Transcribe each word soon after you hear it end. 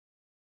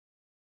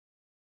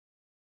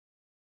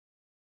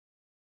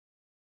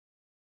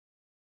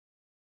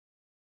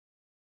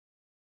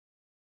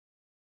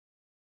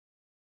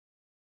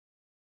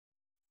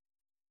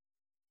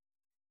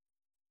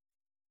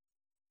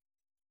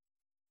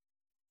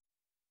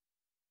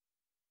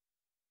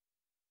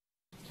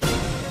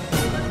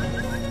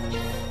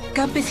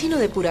Campesino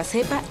de pura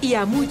cepa y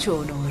a mucho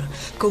honor,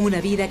 con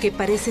una vida que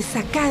parece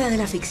sacada de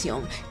la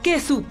ficción, que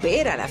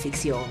supera la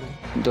ficción.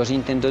 2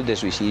 intentos de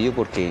suicidio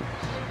porque...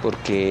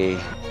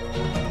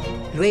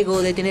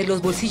 Luego de tener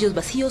los bolsillos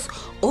vacíos,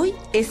 hoy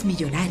es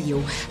millonario.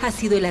 Ha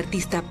sido el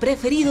artista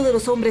preferido de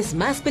los hombres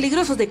más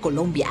peligrosos de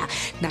Colombia.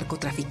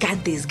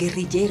 Narcotraficantes,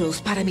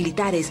 guerrilleros,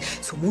 paramilitares.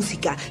 Su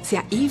música se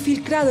ha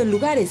infiltrado en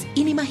lugares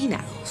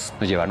inimaginados.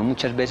 Nos llevaron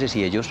muchas veces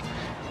y ellos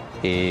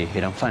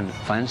eran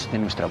fans de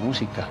nuestra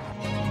música.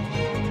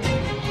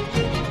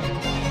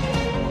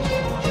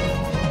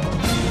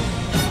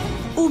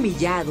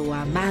 Humillado,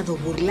 amado,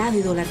 burlado,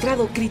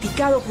 idolatrado,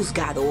 criticado,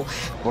 juzgado.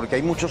 Porque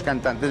hay muchos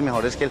cantantes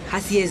mejores que él.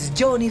 Así es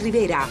Jhonny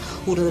Rivera,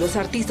 uno de los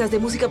artistas de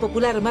música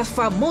popular más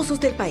famosos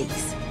del país.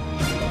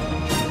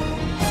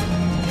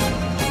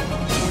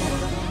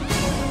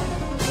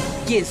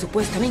 Quien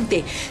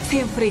supuestamente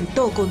se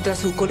enfrentó contra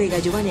su colega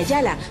Giovanni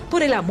Ayala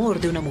por el amor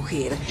de una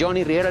mujer.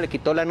 Jhonny Rivera le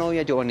quitó la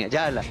novia a Giovanni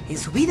Ayala. En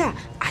su vida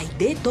hay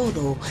de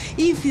todo: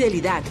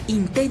 infidelidad,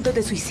 intentos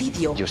de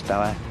suicidio. Yo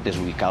estaba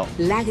desubicado.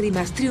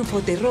 Lágrimas,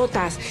 triunfos,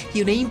 derrotas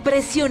y una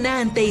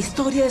impresionante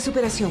historia de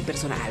superación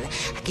personal.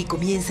 Aquí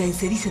comienza en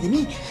Se dice de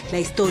mí, la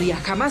historia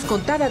jamás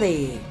contada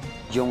de...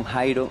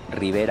 Jhonny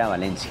Rivera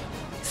Valencia.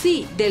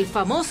 Sí, del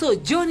famoso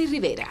Jhonny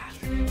Rivera.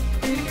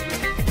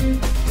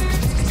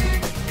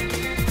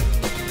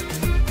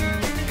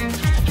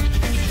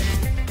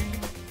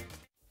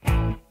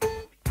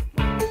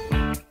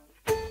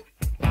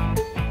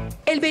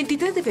 El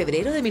 23 de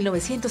febrero de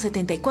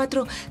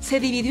 1974 se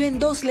dividió en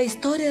 2 la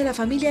historia de la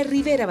familia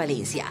Rivera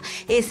Valencia.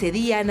 Ese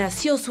día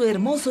nació su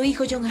hermoso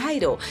hijo Jhonny,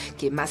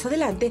 quien más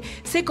adelante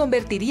se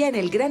convertiría en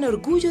el gran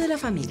orgullo de la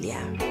familia.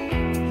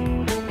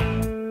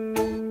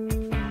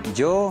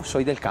 Yo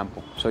soy del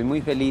campo, soy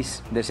muy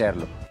feliz de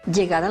serlo.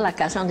 Llegar a la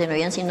casa donde no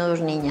habían sino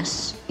 2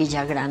 niñas, y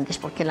ya grandes,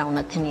 porque la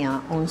una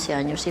tenía 11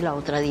 años y la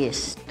otra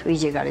 10. Y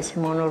llegar ese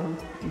mono,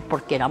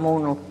 porque era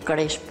mono,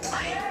 crespo,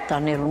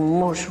 tan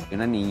hermoso.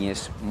 Una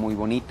niñez muy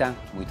bonita,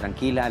 muy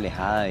tranquila,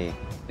 alejada de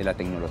la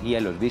tecnología,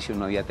 de los vicios,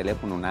 no había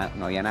teléfono,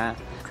 no había nada.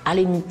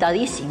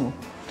 Alentadísimo.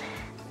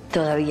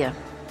 Todavía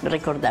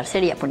recordar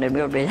sería ponerme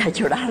a volver a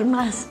llorar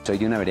más. Soy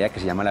de una vereda que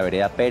se llama la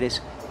vereda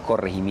Pérez,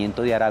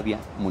 corregimiento de Arabia,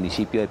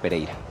 municipio de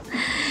Pereira.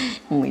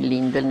 Muy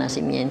lindo el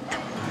nacimiento.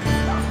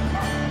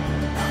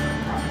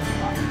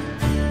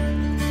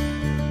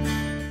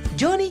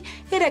 Jhonny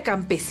era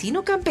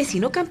campesino,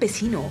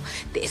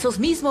 de esos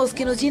mismos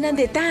que nos llenan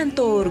de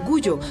tanto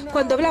orgullo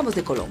cuando hablamos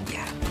de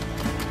Colombia.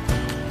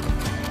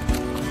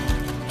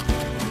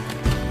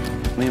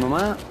 Mi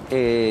mamá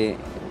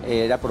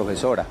era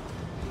profesora,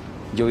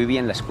 yo vivía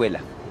en la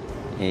escuela.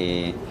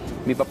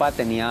 Mi papá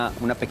tenía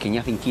una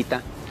pequeña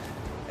finquita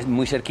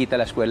muy cerquita de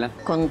la escuela.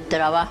 Con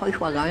trabajo y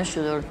jugaba en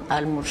sudor,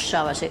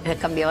 almorzaba, se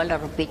cambiaba la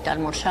ropita,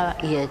 almorzaba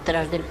y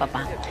detrás del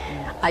papá,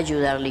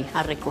 ayudarle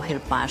a recoger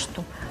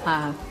pasto,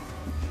 a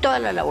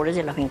todas las labores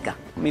de la finca.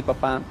 Mi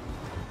papá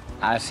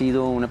ha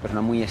sido una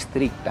persona muy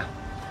estricta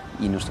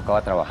y nos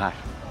tocaba trabajar.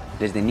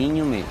 Desde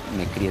niño me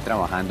crié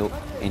trabajando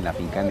en la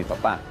finca de mi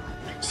papá.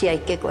 Si hay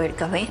que coger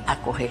café, a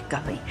coger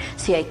café.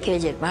 Si hay que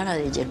deshiervar, a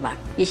deshiervar.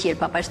 Y si el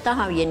papá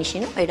estaba bien y si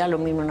no, era lo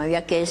mismo, no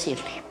había que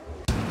decirle.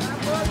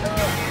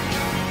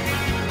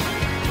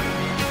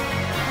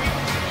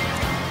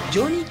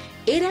 Jhonny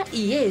era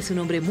y es un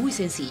hombre muy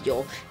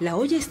sencillo. La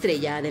olla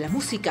estrella de la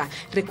música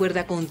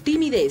recuerda con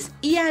timidez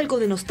y algo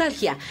de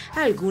nostalgia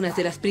algunas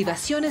de las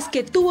privaciones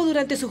que tuvo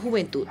durante su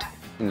juventud.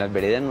 En las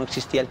veredas no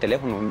existía el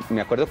teléfono.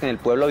 Me acuerdo que en el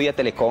pueblo había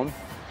telecom.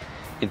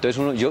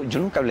 Entonces yo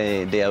nunca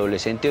hablé de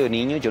adolescente o de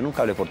niño, yo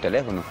nunca hablé por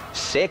teléfono.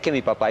 Sé que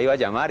mi papá iba a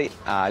llamar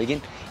a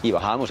alguien y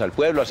bajábamos al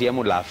pueblo,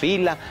 hacíamos la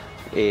fila,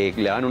 le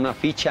daban una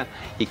ficha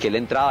y que él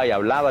entraba y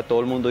hablaba, todo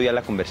el mundo oía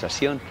la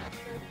conversación.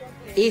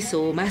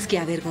 Eso, más que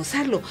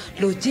avergonzarlo,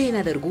 lo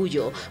llena de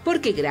orgullo,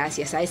 porque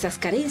gracias a esas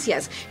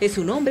carencias es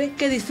un hombre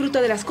que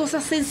disfruta de las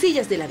cosas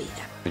sencillas de la vida.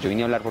 Yo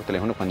vine a hablar por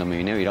teléfono cuando me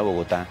vine a vivir a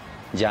Bogotá,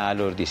 ya a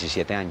los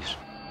 17 años.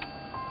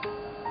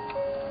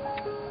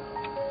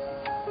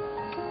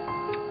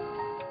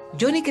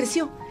 Jhonny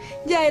creció,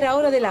 ya era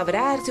hora de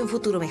labrarse un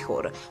futuro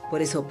mejor.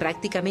 Por eso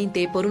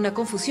prácticamente por una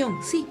confusión,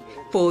 sí,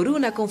 por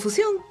una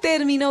confusión,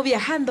 terminó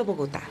viajando a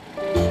Bogotá.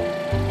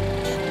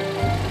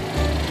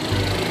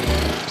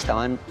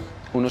 Estaban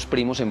unos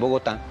primos en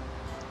Bogotá,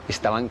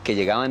 que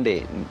llegaban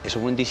eso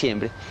fue en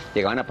diciembre,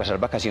 llegaban a pasar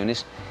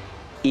vacaciones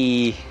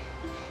y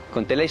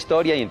conté la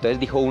historia y entonces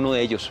dijo uno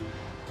de ellos,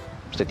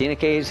 usted tiene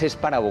que irse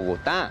para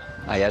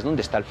Bogotá, allá es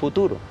donde está el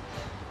futuro.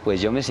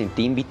 Pues yo me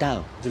sentí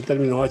invitado. Él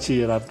terminó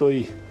bachillerato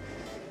y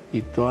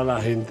toda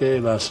la gente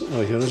de las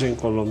regiones en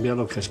Colombia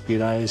lo que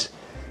aspira es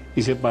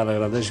irse para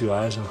grandes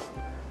ciudades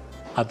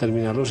a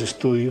terminar los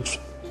estudios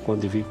con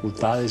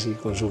dificultades y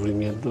con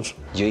sufrimientos.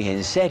 Yo dije,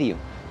 ¿en serio?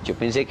 Yo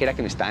pensé que era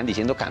que me estaban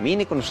diciendo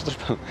camine con nosotros,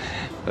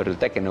 pero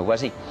resulta que no fue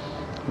así.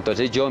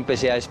 Entonces yo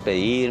empecé a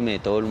despedirme de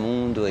todo el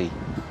mundo y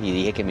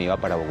dije que me iba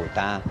para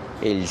Bogotá.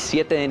 El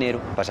 7 de enero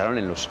pasaron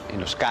en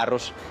los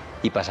carros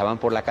y pasaban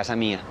por la casa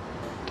mía.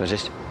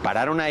 Entonces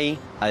pararon ahí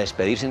a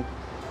despedirse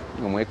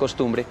como de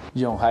costumbre.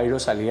 John Jairo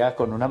salía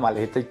con una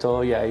maleta y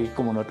todo, y ahí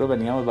como nosotros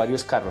veníamos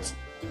varios carros.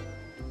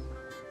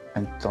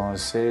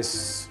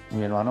 Entonces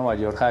mi hermano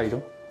mayor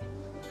Jairo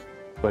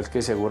fue el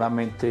que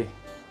seguramente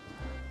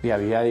le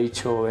había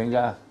dicho,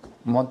 venga,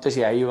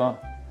 móntese ahí, va,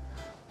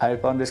 a ver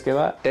para dónde es que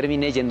va.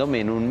 Terminé yéndome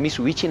en un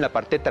Mitsubishi en la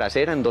parte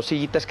trasera, en 2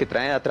 sillitas que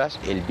traen atrás.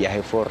 El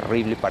viaje fue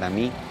horrible para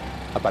mí,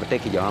 aparte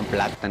de que llevaban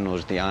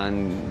plátanos,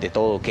 llevaban de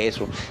todo,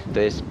 queso.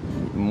 Entonces,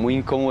 muy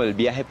incómodo el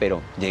viaje,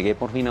 pero llegué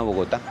por fin a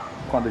Bogotá.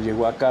 Cuando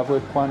llegó acá fue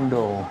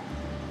cuando,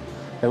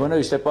 bueno,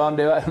 ¿y usted para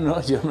dónde va?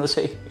 No, yo no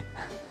sé.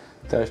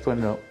 Entonces, pues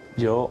no,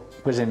 yo,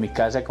 pues en mi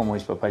casa, como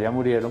mis papás ya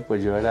murieron,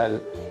 pues yo era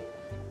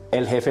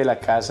el jefe de la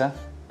casa.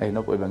 Ahí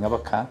no, pues venga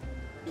para acá.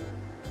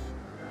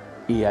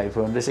 Y ahí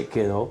fue donde se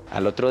quedó.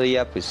 Al otro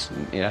día, pues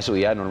era su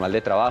día normal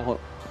de trabajo,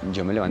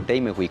 yo me levanté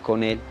y me fui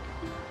con él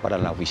para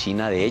la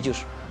oficina de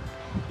ellos.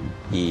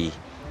 Y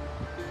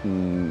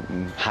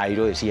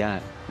Jairo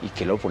decía, ¿y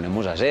qué lo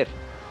ponemos a hacer?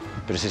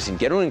 Pero se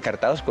sintieron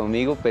encartados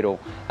conmigo, pero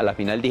a la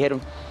final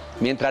dijeron,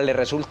 mientras le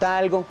resulta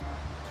algo,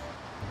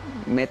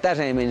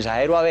 métase de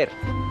mensajero a ver.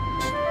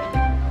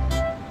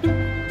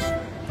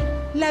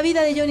 La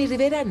vida de Jhonny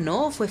Rivera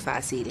no fue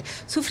fácil.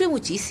 Sufrió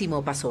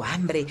muchísimo, pasó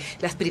hambre.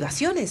 Las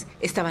privaciones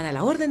estaban a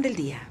la orden del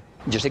día.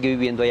 Yo seguí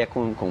viviendo allá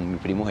con mi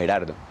primo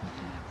Gerardo.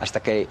 Hasta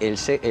que él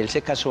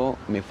se casó,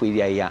 me fui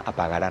de ahí a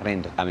pagar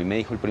arrendo. A mí me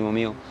dijo el primo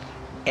mío,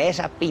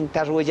 esa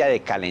pinta suya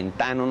de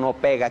calentano no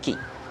pega aquí.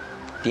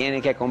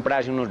 Tiene que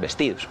comprarse unos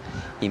vestidos.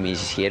 Y me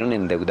hicieron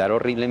endeudar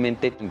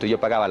horriblemente. Entonces yo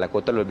pagaba la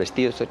cuota de los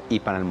vestidos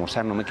y para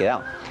almorzar no me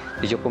quedaba.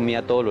 Y yo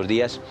comía todos los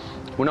días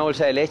una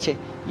bolsa de leche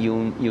y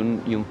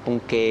un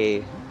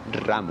ponqué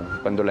ramo.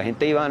 Cuando la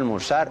gente iba a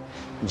almorzar,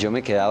 yo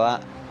me quedaba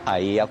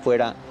ahí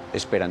afuera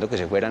esperando que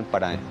se fueran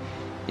para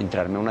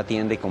entrarme a una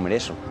tienda y comer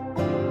eso.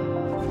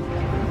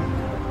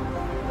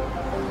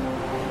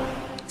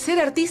 Ser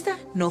artista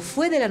no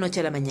fue de la noche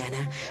a la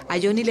mañana. A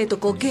Jhonny le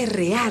tocó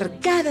guerrear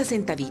cada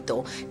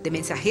centavito. De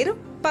mensajero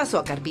pasó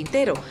a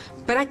carpintero,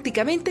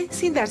 prácticamente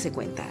sin darse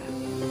cuenta.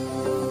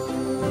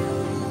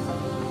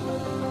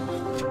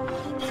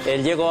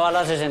 Él llegó a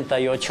las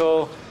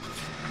 68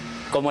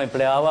 como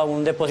empleado a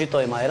un depósito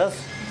de maderas.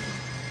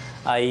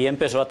 Ahí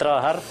empezó a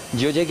trabajar.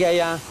 Yo llegué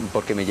allá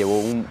porque me llevó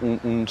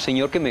un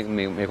señor que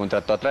me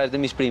contrató a través de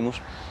mis primos,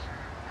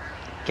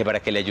 que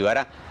para que le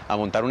ayudara a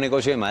montar un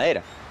negocio de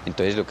madera.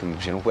 Entonces lo que me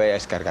pusieron fue a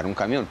descargar un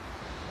camión.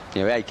 Y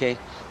hay que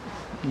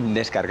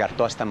descargar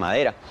toda esta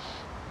madera.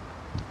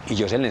 Y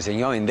yo se le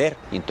enseño a vender.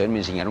 Y entonces me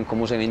enseñaron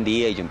cómo se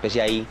vendía y yo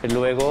empecé ahí.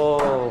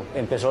 Luego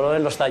empezó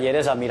en los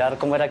talleres a mirar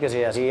cómo era que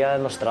se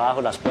hacían los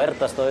trabajos, las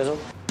puertas, todo eso.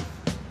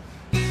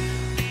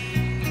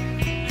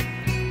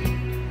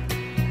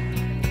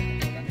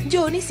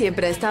 Jhonny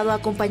siempre ha estado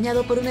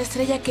acompañado por una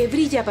estrella que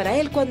brilla para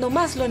él cuando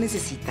más lo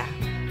necesita.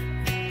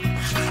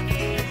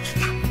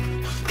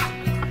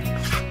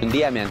 Un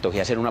día me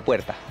antojé hacer una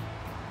puerta.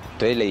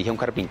 Entonces le dije a un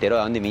carpintero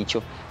de donde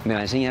Micho, me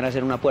va a enseñar a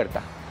hacer una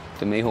puerta.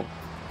 Entonces me dijo,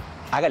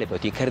 hágale, pero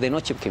tiene que ser de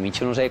noche porque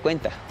Micho no se dé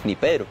cuenta, ni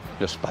Pedro,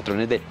 los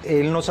patrones de él.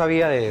 Él no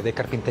sabía de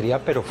carpintería,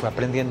 pero fue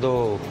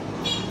aprendiendo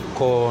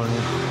con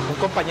un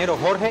compañero,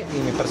 Jorge, y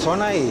mi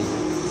persona, y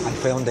ahí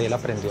fue donde él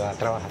aprendió a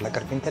trabajar la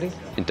carpintería.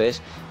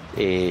 Entonces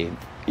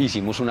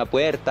hicimos una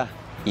puerta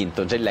y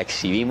entonces la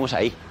exhibimos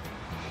ahí.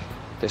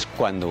 Entonces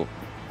cuando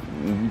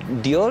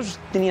Dios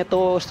tenía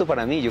todo esto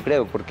para mí, yo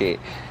creo, porque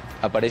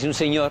aparece un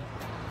señor,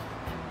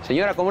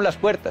 señora, ¿cómo las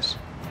puertas?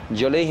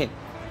 Yo le dije,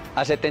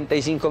 a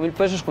 75.000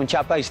 pesos con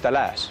chapas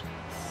instaladas.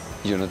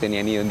 Yo no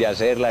tenía ni dónde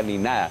hacerla ni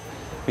nada.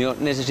 Me dijo,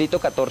 necesito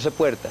 14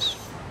 puertas.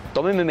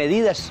 Tómeme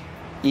medidas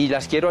y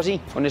las quiero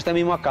así, con este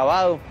mismo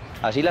acabado,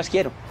 así las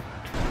quiero.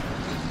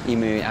 Y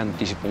me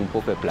anticipó un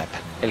poco de plata.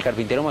 El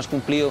carpintero más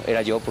cumplido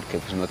era yo porque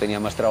pues, no tenía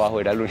más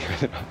trabajo, era el único.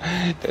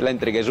 Entonces la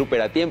entregué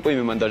súper a tiempo y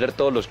me mandó a hacer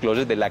todos los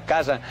closets de la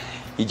casa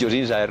y yo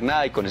sin saber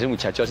nada. Y con ese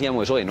muchacho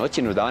hacíamos eso de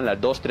noche, nos daban las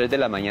 2, 3 de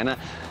la mañana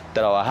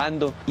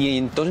trabajando. Y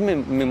entonces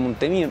me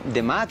monté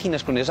de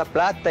máquinas con esa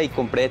plata y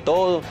compré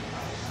todo.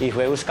 Y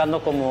fue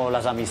buscando como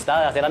las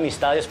amistades, hacer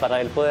amistades para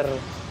él poder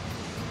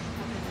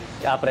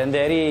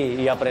aprender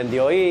y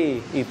aprendió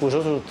y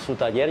puso su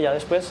taller ya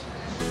después.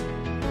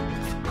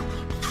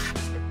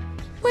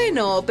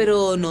 Bueno,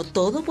 pero no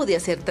todo podía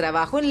ser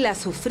trabajo en la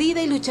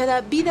sufrida y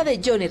luchada vida de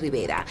Jhonny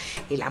Rivera.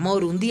 El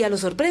amor un día lo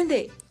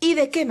sorprende, ¿y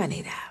de qué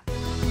manera?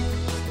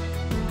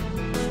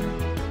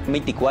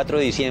 24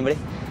 de diciembre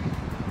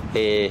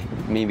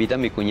me invita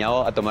mi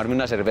cuñado a tomarme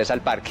una cerveza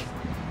al parque.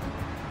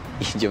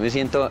 Y yo me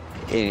siento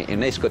en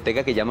una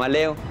discoteca que llama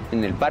Leo,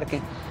 en el parque,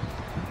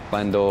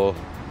 cuando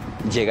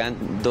llegan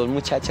 2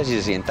 muchachas y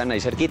se sientan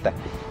ahí cerquita.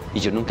 Y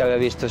yo nunca había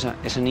visto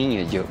esa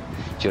niña.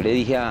 Yo le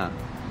dije a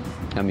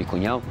mi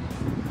cuñado,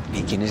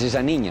 ¿y quién es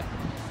esa niña?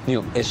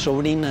 Digo, es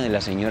sobrina de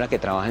la señora que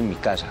trabaja en mi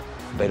casa,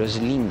 pero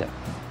es linda.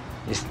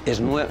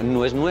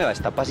 No es nueva,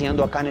 está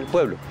paseando acá en el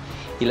pueblo.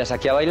 Y la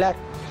saqué a bailar.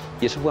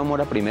 Y eso fue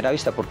amor a primera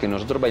vista, porque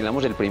nosotros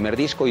bailamos el primer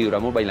disco y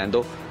duramos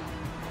bailando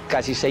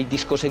casi 6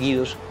 discos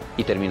seguidos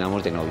y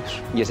terminamos de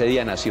novios. Y ese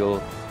día nació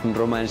un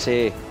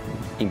romance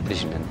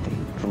impresionante,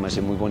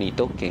 romance muy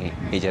bonito, que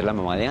ella es la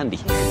mamá de Andy.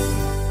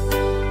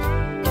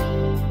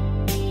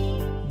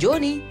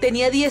 Jhonny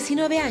tenía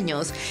 19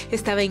 años,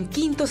 estaba en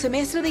quinto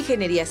semestre de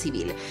ingeniería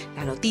civil.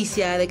 La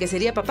noticia de que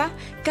sería papá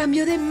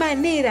cambió de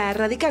manera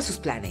radical sus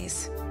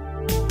planes.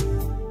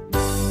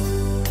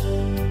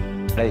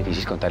 Era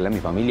difícil contarle a mi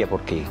familia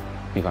porque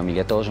mi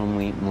familia todos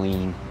son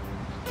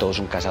todos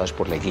son casados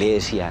por la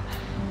iglesia,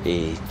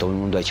 todo el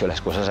mundo ha hecho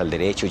las cosas al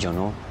derecho, yo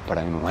no.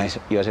 Para mi mamá eso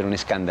iba a ser un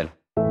escándalo.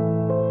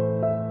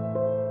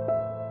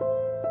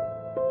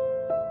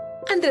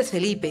 Andrés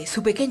Felipe,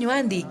 su pequeño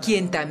Andy,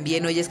 quien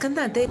también hoy es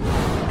cantante,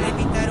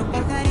 Levitaron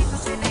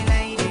pajaritos en el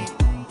aire,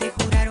 te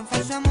juraron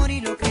falso amor y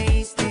lo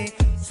creíste,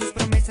 sus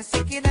promesas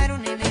se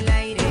quedaron en el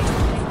aire.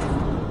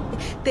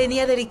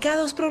 tenía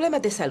delicados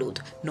problemas de salud.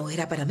 No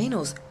era para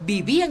menos,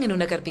 vivían en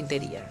una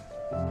carpintería.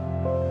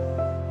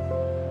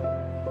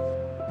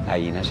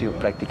 Ahí nació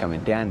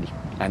prácticamente Andy.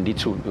 Andy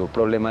tuvo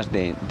problemas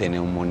de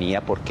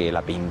neumonía porque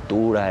la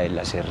pintura, el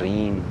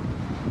acerrín.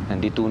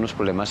 Andy tuvo unos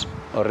problemas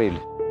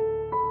horribles.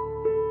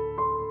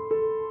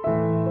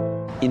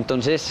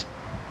 Entonces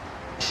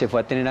se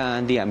fue a tener a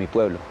Andy a mi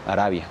pueblo,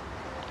 Arabia.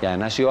 Ya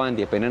nació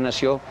Andy, apenas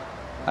nació,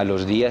 a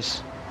los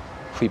días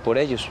fui por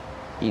ellos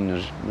y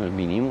nos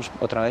vinimos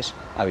otra vez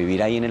a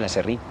vivir ahí en el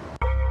acerrín.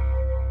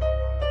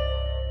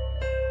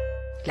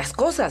 Las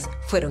cosas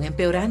fueron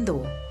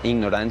empeorando.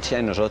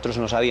 Ignorancia, nosotros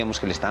no sabíamos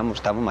que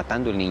estábamos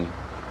matando al niño,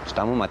 lo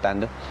estábamos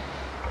matando.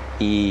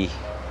 Y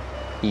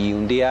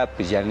un día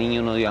pues ya el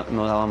niño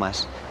no daba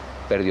más,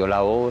 perdió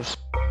la voz.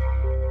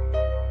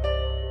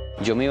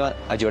 Yo me iba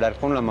a llorar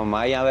con la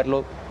mamá y a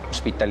verlo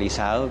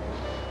hospitalizado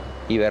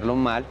y verlo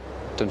mal.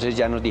 Entonces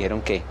ya nos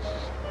dijeron que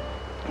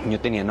el niño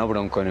tenía una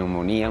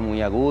bronconeumonía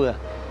muy aguda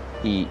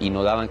y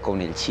no daban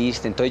con el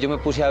chiste. Entonces yo me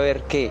puse a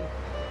ver que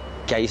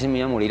ahí se me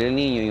iba a morir el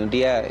niño y un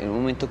día, en un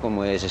momento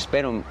como de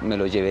desespero, me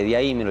lo llevé de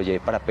ahí, me lo llevé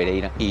para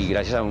Pereira. Y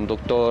gracias a un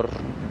doctor,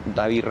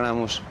 David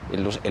Ramos,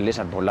 él le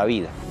salvó la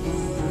vida.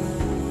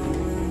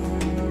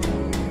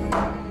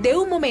 De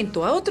un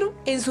momento a otro,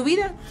 en su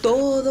vida,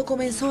 todo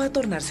comenzó a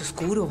tornarse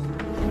oscuro.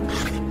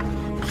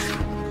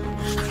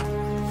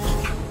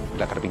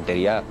 La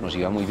carpintería nos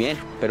iba muy bien,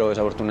 pero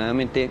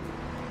desafortunadamente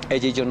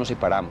ella y yo nos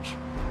separamos.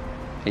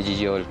 Ella y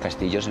yo, el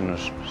castillo se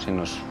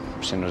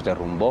nos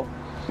derrumbó.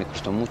 Me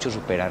costó mucho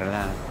superar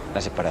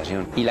la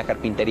separación. Y la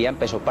carpintería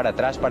empezó para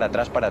atrás, para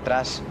atrás, para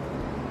atrás.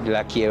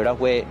 La quiebra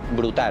fue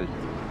brutal.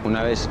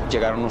 Una vez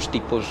llegaron unos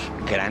tipos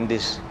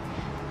grandes,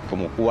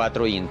 como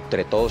 4, y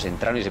entre todos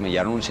entraron y se me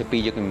llevaron un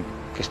cepillo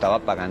que estaba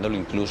pagándolo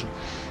incluso.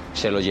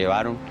 Se lo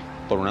llevaron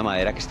por una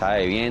madera que estaba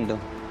debiendo.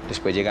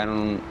 Después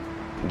llegaron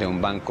de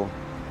un banco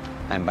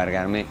a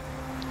embargarme,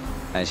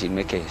 a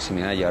decirme que se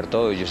me iban a llevar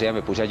todo. Yo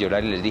me puse a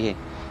llorar y les dije,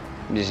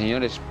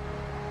 señores,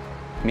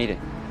 miren,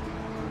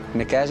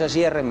 me queda esa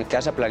sierra, me queda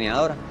esa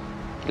planeadora,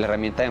 la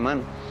herramienta de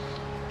mano.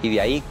 Y de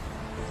ahí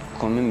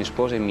come mi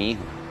esposa y mi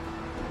hijo.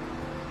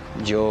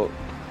 Yo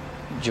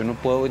no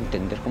puedo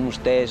entender cómo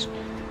ustedes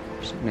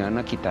me van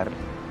a quitar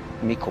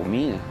mi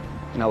comida.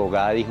 Una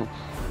abogada dijo,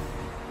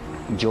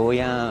 yo voy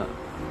a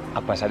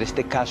pasar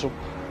este caso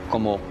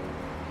como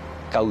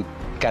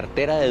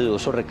cartera de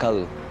dudoso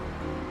recaudo.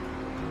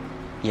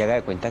 Y haga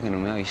de cuenta que no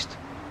me ha visto.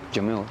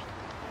 Yo me voy.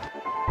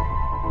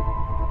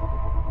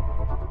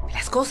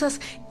 Las cosas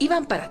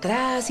iban para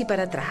atrás y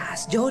para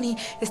atrás. Jhonny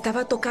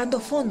estaba tocando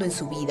fondo en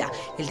su vida.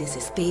 El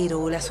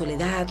desespero, la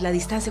soledad, la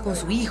distancia con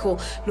su hijo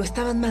lo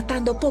estaban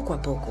matando poco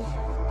a poco.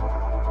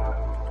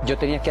 Yo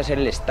tenía que hacer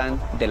el stand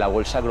de la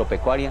bolsa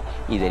agropecuaria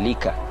y del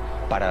ICA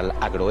para el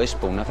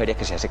Agroexpo, una feria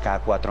que se hace cada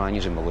 4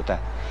 años en Bogotá.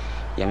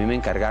 Y a mí me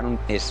encargaron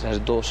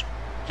esas dos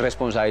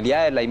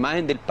responsabilidades, la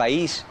imagen del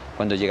país.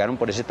 Cuando llegaron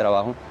por ese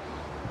trabajo,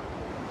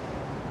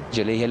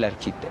 yo le dije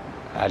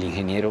al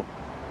ingeniero,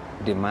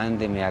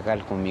 demándeme, haga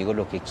conmigo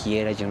lo que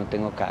quiera, yo no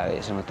tengo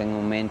cabeza, no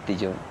tengo mente,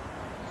 yo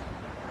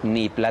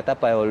ni plata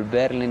para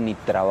devolverle, ni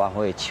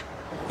trabajo hecho.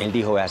 Él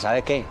dijo, vea,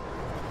 ¿sabe qué?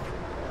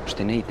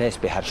 Usted necesita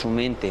despejar su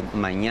mente,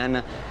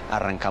 mañana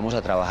arrancamos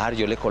a trabajar,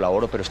 yo le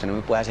colaboro, pero usted no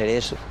me puede hacer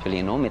eso. Yo le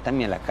dije, no,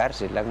 métanme a la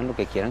cárcel, hagan lo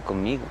que quieran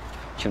conmigo,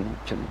 yo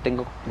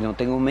no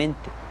tengo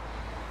mente.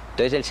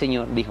 Entonces el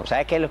señor dijo,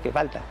 ¿sabe qué es lo que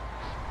falta?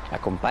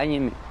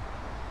 Acompáñenme,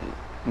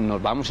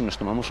 nos vamos y nos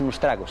tomamos unos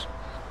tragos.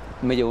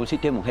 Me llevó a un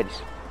sitio de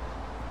mujeres.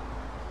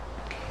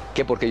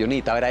 Que porque yo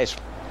necesitaba era eso.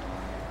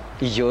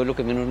 Y yo lo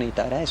que menos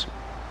necesitaba era eso.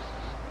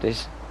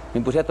 Entonces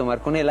me puse a tomar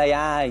con él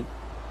allá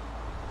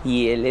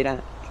y él era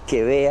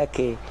que vea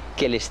que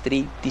el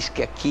striptease,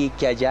 que aquí,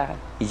 que allá.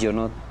 Y yo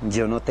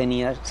no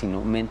tenía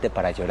sino mente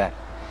para llorar.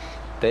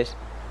 Entonces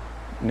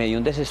me dio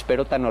un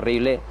desespero tan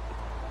horrible.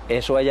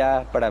 Eso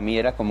allá para mí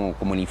era como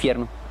el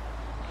infierno.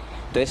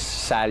 Entonces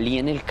salí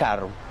en el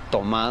carro,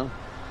 tomado,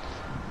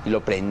 y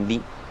lo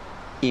prendí.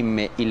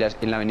 En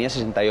la avenida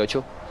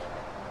 68,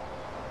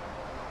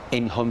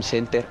 en Home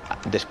Center,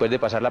 después de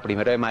pasar la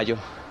 1 de mayo,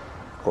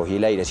 cogí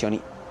la dirección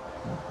y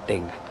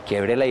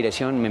quebré la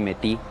dirección, me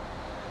metí,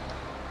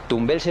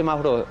 tumbé el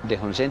semáforo de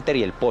Home Center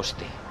y el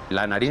poste.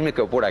 La nariz me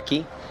quedó por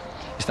aquí.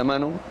 Esta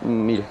mano,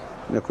 mire,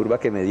 la curva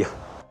que me dio.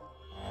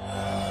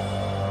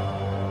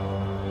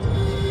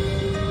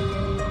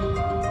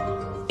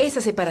 Esa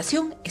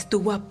separación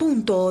estuvo a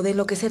punto de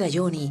enloquecer a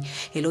Jhonny.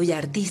 El hoy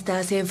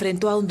artista se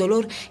enfrentó a un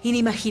dolor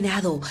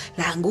inimaginado.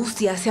 La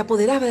angustia se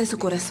apoderaba de su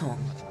corazón.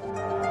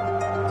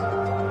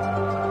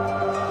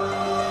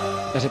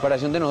 La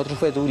separación de nosotros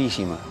fue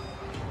durísima.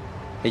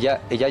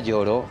 Ella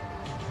lloró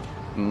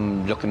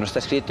lo que no está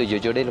escrito, y yo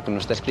lloré lo que no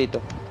está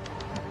escrito.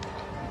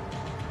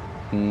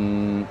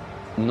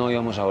 No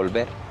íbamos a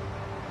volver.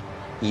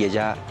 Y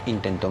ella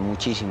intentó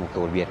muchísimo que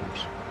volviéramos.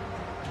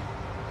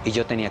 Y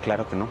yo tenía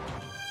claro que no.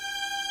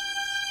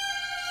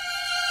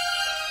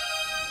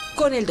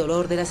 Con el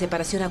dolor de la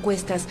separación a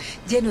cuestas,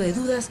 lleno de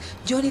dudas,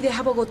 Jhonny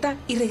deja Bogotá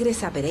y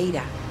regresa a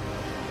Pereira.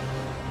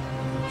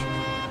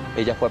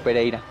 Ella fue a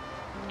Pereira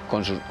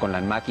con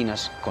las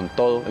máquinas, con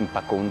todo,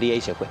 empacó un día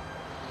y se fue.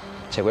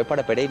 Se fue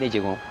para Pereira y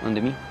llegó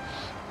donde mí.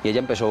 Y ella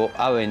empezó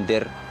a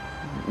vender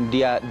un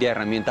día de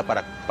herramienta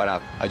para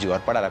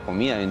ayudar para la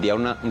comida. Vendía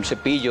un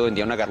cepillo,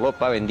 vendía una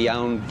garlopa,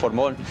 vendía un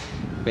formón,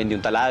 vendía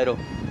un taladro.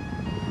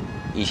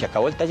 Y se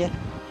acabó el taller.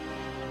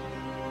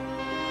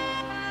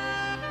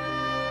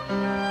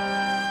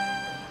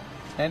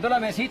 Vendo la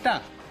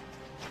mesita.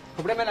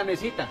 Cómpreme la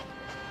mesita.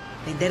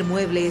 Vender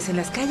muebles en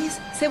las calles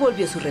se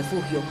volvió su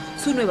refugio,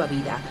 su nueva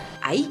vida.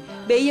 Ahí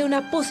veía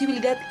una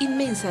posibilidad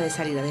inmensa de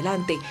salir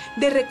adelante,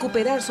 de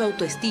recuperar su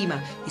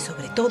autoestima y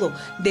sobre todo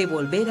de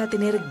volver a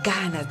tener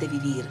ganas de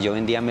vivir. Yo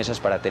vendía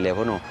mesas para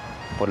teléfono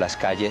por las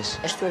calles.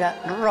 Esto era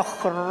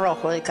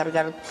rojo de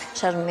cargar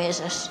esas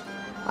mesas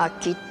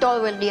aquí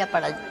todo el día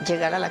para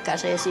llegar a la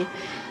casa y decir,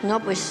 no,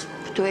 pues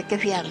tuve que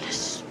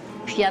fiarlas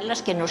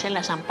que no se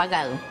las han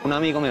pagado. Un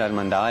amigo me las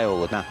mandaba de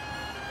Bogotá,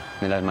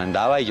 me las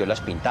mandaba y yo las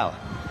pintaba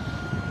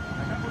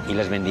y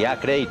las vendía a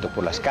crédito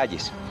por las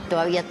calles.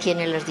 Todavía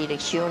tiene las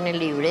direcciones,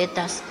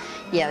 libretas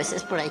y a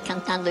veces por ahí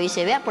cantando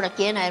dice, vea, por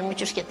aquí deben haber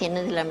muchos que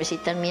tienen de las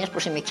mesitas mías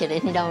por si me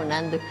quieren ir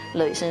abonando,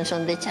 lo dicen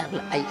son de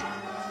charla. Ahí.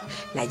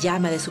 La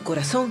llama de su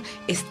corazón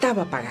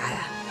estaba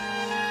apagada.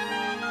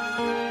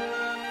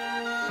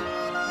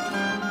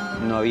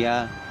 No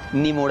había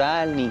ni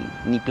moral,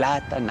 ni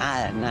plata,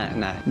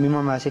 nada. Mi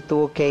mamá se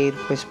tuvo que ir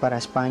pues para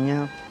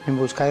España en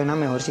busca de una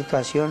mejor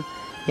situación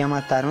y a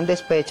matar un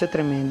despecho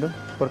tremendo,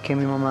 porque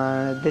mi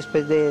mamá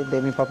después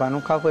de mi papá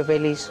nunca fue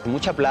feliz.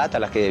 Mucha plata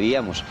la que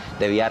debíamos,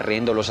 debía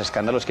arriendo, los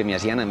escándalos que me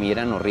hacían a mí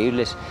eran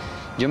horribles.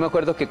 Yo me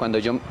acuerdo que cuando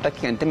yo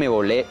prácticamente me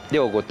volé de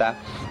Bogotá,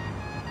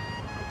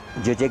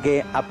 yo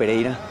llegué a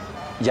Pereira,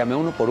 llamé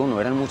uno por uno,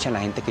 eran mucha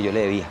la gente que yo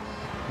le debía.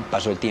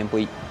 Pasó el tiempo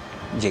y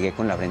llegué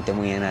con la frente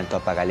muy en alto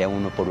a pagarle a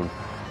uno por uno.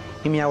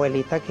 Y mi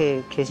abuelita,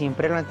 que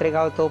siempre lo ha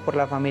entregado todo por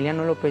la familia,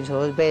 no lo pensó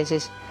dos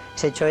veces,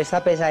 se echó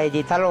esta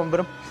pesadillita al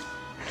hombro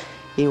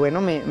y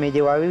bueno, me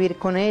llevó a vivir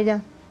con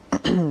ella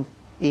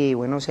y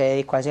bueno, se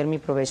dedicó a ser mi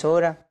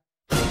profesora.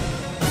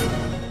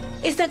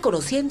 Están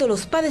conociendo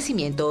los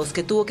padecimientos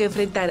que tuvo que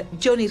enfrentar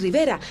Jhonny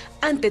Rivera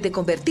antes de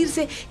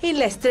convertirse en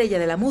la estrella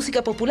de la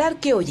música popular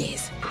que hoy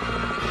es.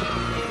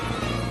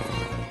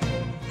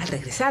 Al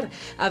regresar,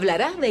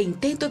 hablará de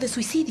intentos de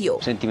suicidio.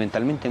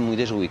 Sentimentalmente muy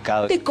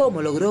desubicado. De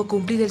cómo logró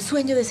cumplir el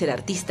sueño de ser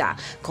artista.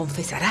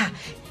 Confesará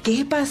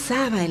qué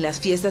pasaba en las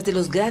fiestas de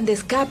los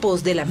grandes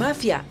capos de la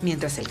mafia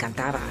mientras él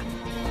cantaba.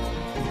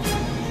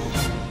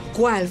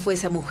 ¿Cuál fue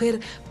esa mujer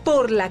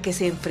por la que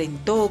se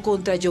enfrentó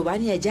contra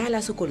Giovanni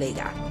Ayala, su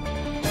colega?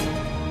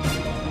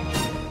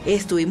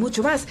 Esto y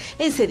mucho más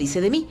en Se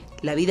Dice de Mí,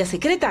 la vida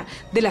secreta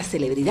de las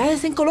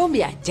celebridades en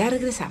Colombia. Ya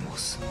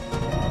regresamos.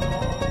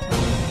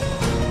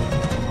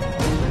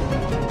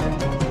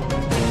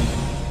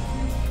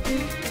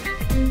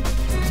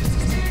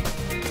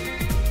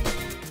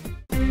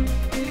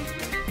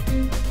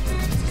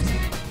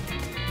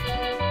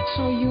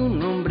 Soy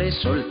un hombre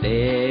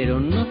soltero,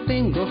 no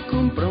tengo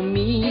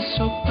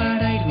compromiso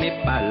para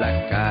irme pa'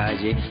 la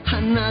calle. A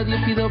nadie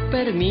pido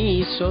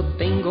permiso,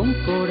 tengo un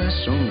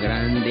corazón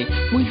grande,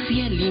 muy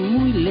fiel y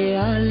muy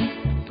leal.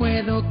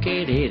 Puedo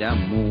querer a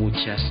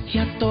muchas y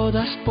a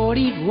todas por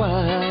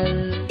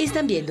igual.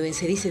 Están viendo en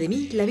Se Dice de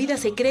Mí la vida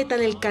secreta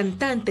del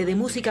cantante de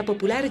música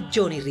popular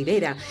Jhonny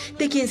Rivera,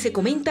 de quien se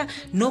comenta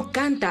no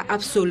canta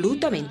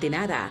absolutamente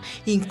nada.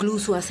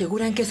 Incluso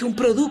aseguran que es un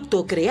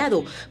producto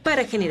creado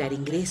para generar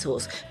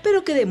ingresos,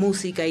 pero que de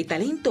música y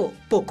talento,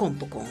 pocón.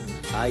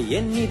 Hay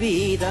en mi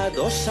vida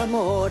dos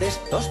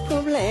amores, dos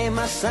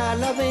problemas a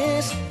la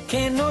vez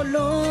que no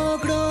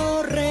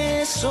logro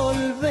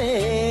resolver.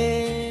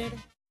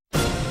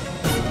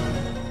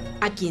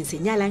 A quien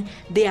señalan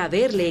de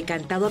haberle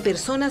cantado a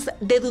personas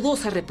de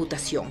dudosa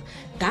reputación,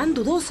 tan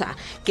dudosa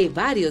que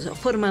varios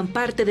forman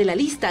parte de la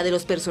lista de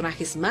los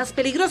personajes más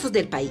peligrosos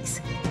del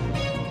país.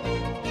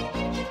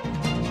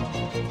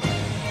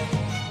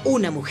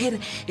 Una mujer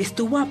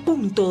estuvo a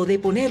punto de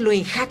ponerlo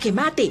en jaque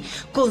mate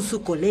con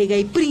su colega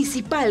y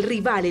principal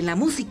rival en la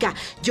música,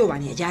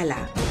 Giovanni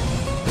Ayala.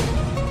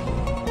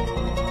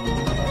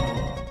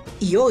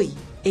 Y hoy,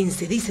 en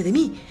Se Dice de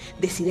Mí,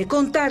 decide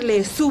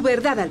contarle su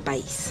verdad al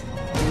país.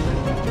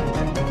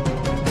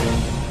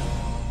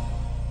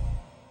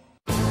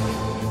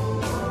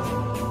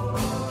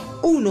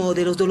 Uno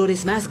de los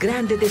dolores más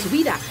grandes de su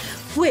vida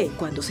fue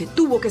cuando se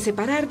tuvo que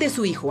separar de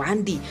su hijo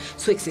Andy.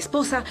 Su ex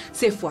esposa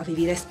se fue a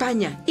vivir a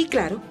España y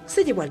claro,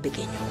 se llevó al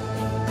pequeño.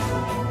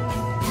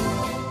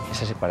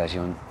 Esa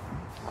separación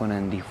con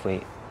Andy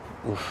fue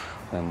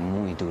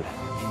muy dura.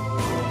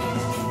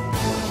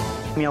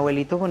 Mi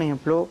abuelito, por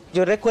ejemplo,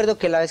 yo recuerdo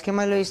que la vez que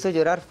más lo he visto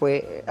llorar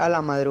fue a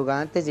la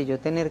madrugada antes de yo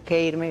tener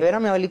que irme. Ver a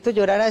mi abuelito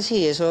llorar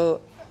así,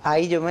 eso,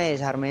 ahí yo me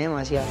desarmé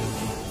demasiado.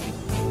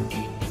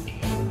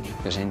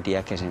 Yo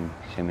sentía que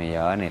se me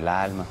llevaba en el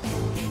alma.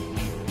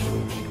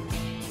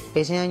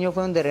 Ese año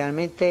fue donde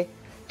realmente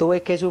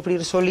tuve que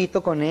sufrir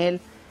solito con él.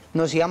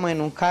 Nos íbamos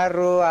en un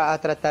carro a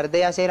tratar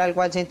de hacer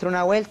algo al centro,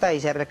 una vuelta,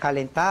 y se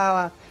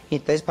recalentaba, y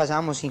entonces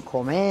pasábamos sin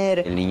comer.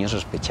 El niño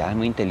sospechaba,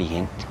 muy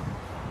inteligente,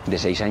 de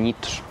 6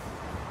 añitos.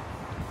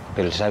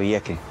 Pero él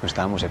sabía que nos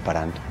estábamos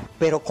separando.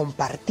 Pero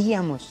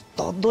compartíamos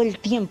todo el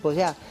tiempo, o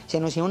sea, se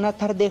nos iba una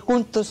tarde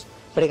juntos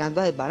fregando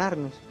a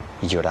desbararnos.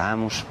 Y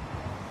llorábamos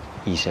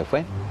y se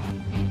fue.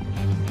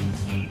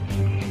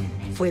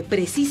 Fue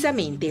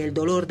precisamente el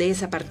dolor de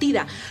esa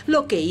partida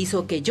lo que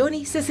hizo que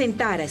Jhonny se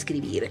sentara a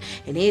escribir.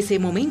 En ese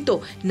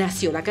momento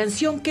nació la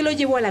canción que lo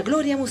llevó a la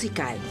gloria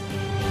musical.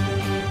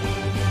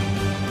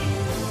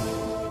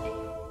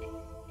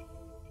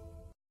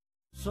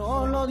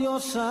 Solo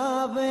Dios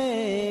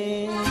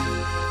sabe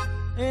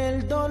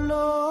el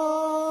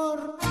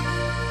dolor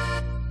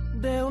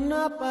de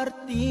una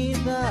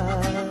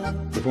partida.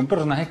 Fue un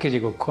personaje que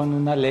llegó con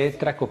una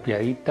letra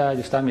copiadita.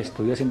 Yo estaba en mi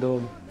estudio haciendo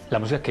la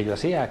música que yo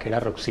hacía, que era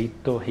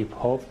rockcito, hip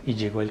hop, y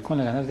llegó él con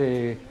las ganas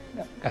de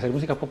hacer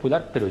música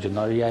popular, pero yo no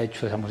había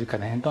hecho esa música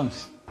en ese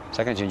entonces.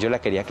 Esa canción yo la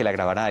quería que la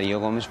grabara Darío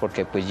Gómez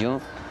porque pues yo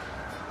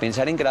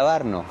pensar en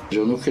grabar no.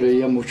 Yo no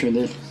creía mucho en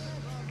él.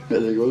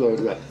 Le digo la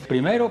verdad.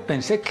 Primero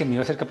pensé que no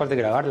iba a ser capaz de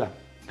grabarla,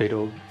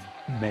 pero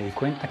me di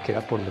cuenta que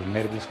era por los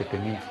nervios que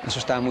tenía. Eso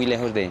estaba muy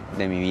lejos de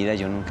mi vida,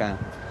 yo nunca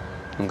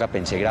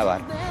pensé grabar.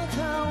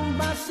 Deja un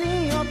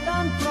vacío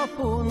tan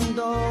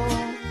profundo.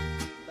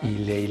 Y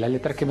leí la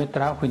letra que me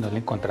trajo y no le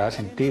encontraba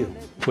sentido.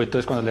 Fue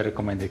entonces cuando le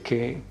recomendé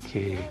que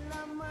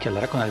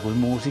hablara con algún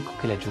músico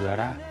que le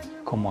ayudara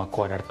como a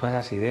cuadrar todas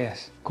esas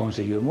ideas.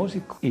 Consiguió un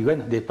músico y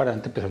bueno, de ahí para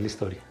adelante empezó la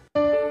historia.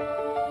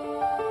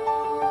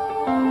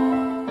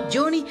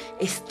 Jhonny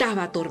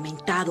estaba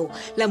atormentado.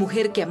 La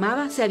mujer que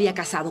amaba se había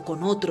casado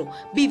con otro,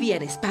 vivía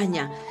en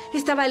España,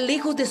 estaba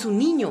lejos de su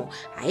niño.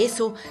 A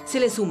eso se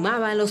le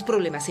sumaban los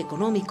problemas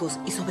económicos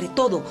y sobre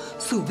todo,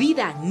 su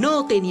vida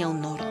no tenía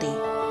un norte.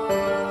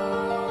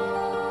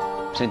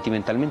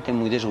 Sentimentalmente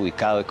muy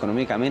desubicado,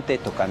 económicamente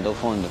tocando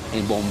fondo.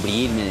 El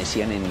bombril me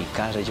decían en mi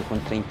casa, yo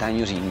con 30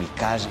 años y en mi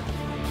casa.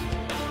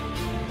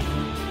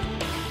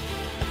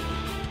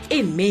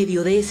 En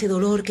medio de ese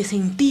dolor que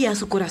sentía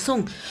su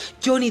corazón,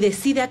 Jhonny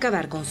decide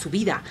acabar con su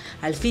vida.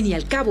 Al fin y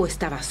al cabo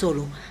estaba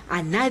solo.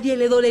 A nadie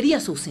le dolería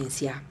su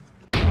ausencia.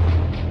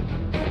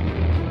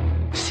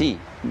 Sí,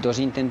 2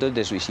 intentos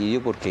de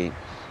suicidio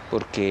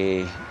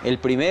porque el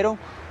primero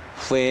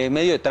fue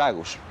medio de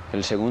tragos,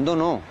 el segundo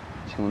no.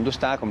 El segundo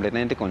estaba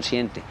completamente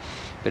consciente,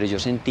 pero yo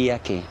sentía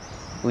que,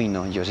 uy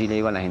no, yo sí le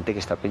digo a la gente que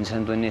está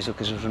pensando en eso,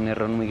 que eso es un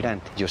error muy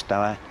grande. Yo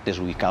estaba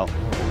desubicado.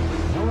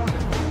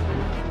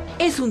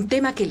 Es un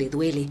tema que le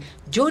duele.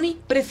 Jhonny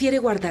prefiere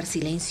guardar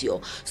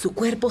silencio. Su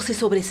cuerpo se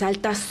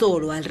sobresalta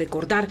solo al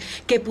recordar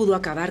que pudo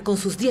acabar con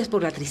sus días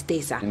por la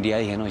tristeza. Un día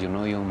dije, no, yo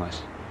no vivo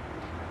más.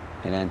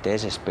 Me levanté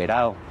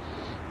desesperado.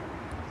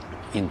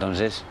 Y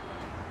entonces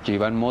yo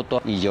iba en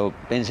moto y yo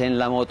pensé en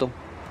la moto,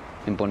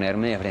 en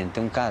ponerme de frente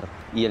a un carro.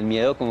 Y el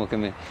miedo como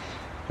que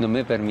no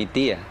me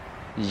permitía.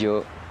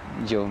 Yo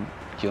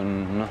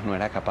no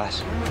era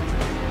capaz.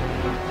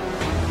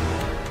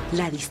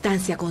 La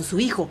distancia con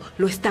su hijo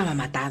lo estaba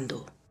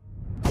matando.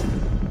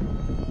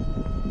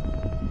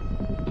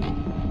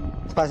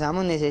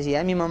 Pasamos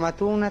necesidad. Mi mamá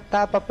tuvo una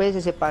etapa, pues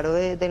se separó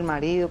del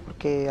marido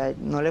porque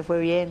no le fue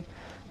bien.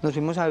 Nos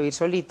fuimos a vivir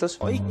solitos.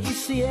 Hoy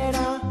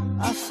quisiera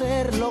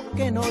hacer lo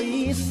que no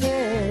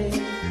hice,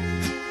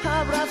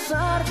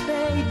 abrazarte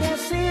y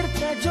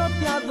decirte yo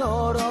te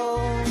adoro.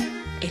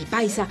 El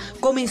paisa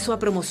comenzó a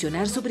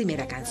promocionar su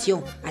primera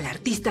canción. Al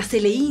artista se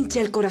le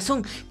hincha el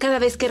corazón cada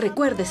vez que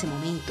recuerda ese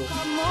momento.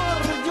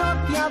 Amor, yo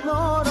te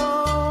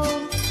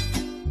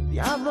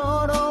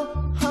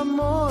adoro,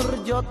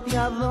 amor, yo te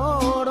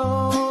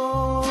adoro.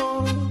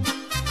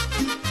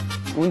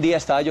 Un día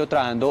estaba yo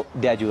trabajando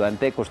de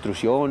ayudante de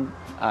construcción,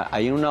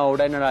 ahí en una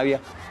obra en Arabia,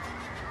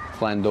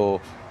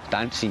 cuando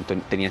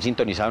tenían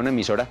sintonizada una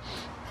emisora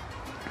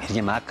que se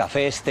llamaba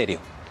Café Estéreo.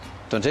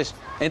 Entonces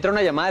entra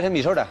una llamada de esa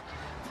emisora.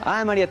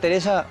 Ah, María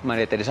Teresa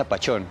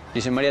Pachón.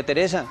 Dice, María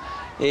Teresa,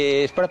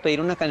 es para pedir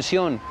una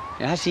canción.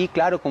 Ah, sí,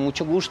 claro, con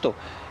mucho gusto.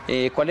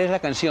 ¿Cuál es la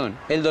canción?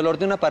 El dolor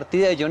de una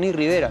partida de Jhonny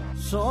Rivera.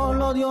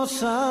 Solo Dios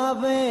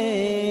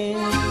sabe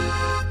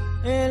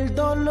el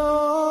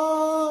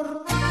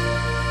dolor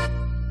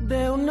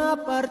de una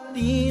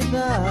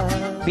partida.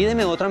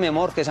 Pídeme otra, mi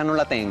amor, que esa no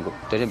la tengo.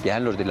 Entonces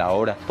empiezan los de la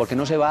obra. ¿Por qué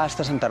no se va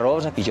hasta Santa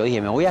Rosa? Y yo dije,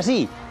 me voy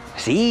así.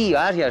 Sí,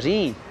 vas y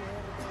así.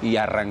 Y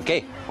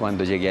arranqué.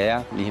 Cuando llegué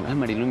allá, le dije,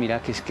 Marilu,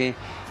 mira, que es que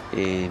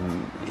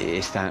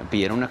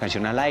pidieron una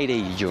canción al aire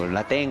y yo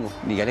la tengo.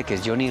 Dígale que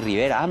es Jhonny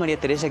Rivera. Ah, María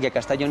Teresa, que acá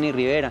está Jhonny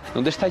Rivera.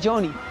 ¿Dónde está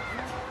Jhonny?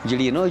 Yo le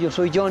dije, no, yo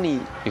soy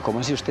Jhonny. Y ¿cómo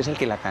así usted es el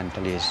que la canta?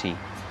 Le dije, sí.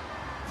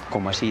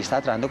 ¿Cómo así?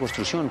 ¿Está trabajando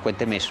construcción?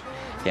 Cuénteme eso.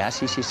 Y, ah,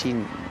 sí.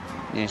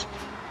 Eso.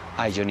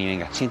 Ay, Jhonny,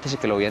 venga, siéntese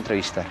que lo voy a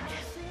entrevistar.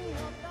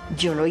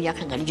 Yo lo oía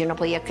cantar y yo no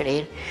podía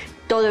creer.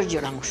 Todos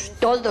lloramos,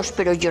 todos,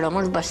 pero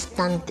lloramos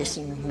bastante,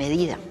 sin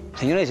medida.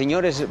 Señoras y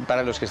señores,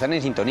 para los que están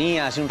en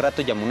sintonía, hace un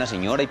rato llamó una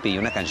señora y pidió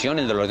una canción,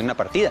 El dolor de una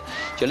partida.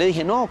 Yo le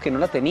dije, no, que no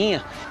la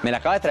tenía. Me la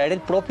acaba de traer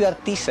el propio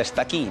artista,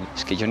 está aquí.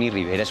 Es que Jhonny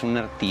Rivera es un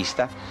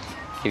artista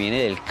que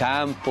viene del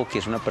campo, que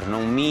es una persona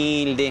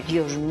humilde.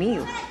 Dios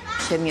mío,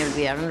 se me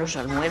olvidaron los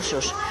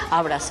almuerzos.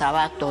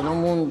 Abrazaba a todo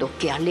mundo,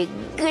 qué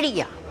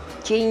alegría.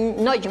 Sí,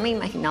 no, yo me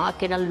imaginaba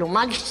que era lo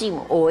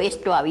máximo, o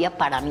esto había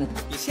para mí.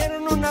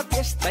 Hicieron una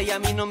fiesta y a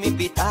mí no me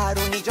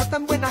invitaron, y yo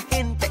tan buena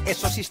gente,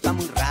 eso sí está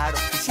muy raro.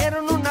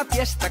 Hicieron una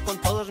fiesta con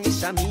todos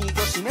mis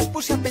amigos y me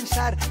puse a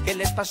pensar qué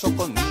les pasó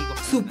conmigo.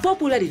 Su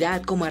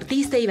popularidad como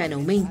artista iba en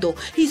aumento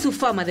y su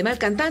fama de mal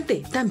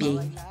cantante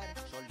también.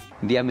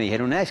 Un día me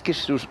dijeron, es que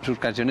sus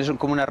canciones son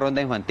como una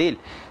ronda infantil.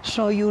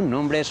 Soy un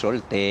hombre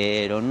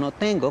soltero, no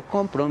tengo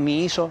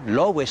compromiso,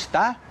 luego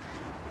está.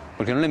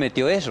 ¿Por qué no le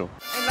metió eso?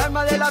 El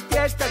alma de la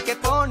fiesta, el que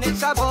pone el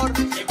sabor.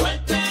 Llegó el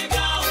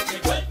pegao,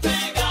 llegó el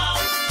pegao.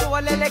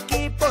 Súbale el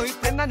equipo y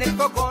prendan el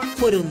fogón.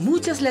 Fueron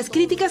muchas las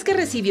críticas que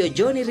recibió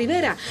Jhonny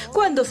Rivera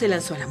cuando se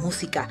lanzó a la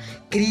música.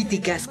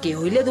 Críticas que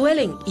hoy le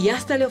duelen y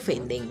hasta le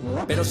ofenden.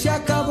 Pero se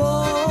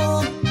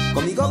acabó,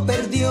 conmigo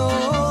perdió.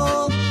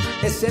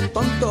 Ese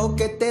tonto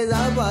que te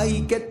daba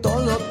y que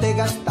todo te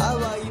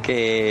gastaba.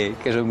 Que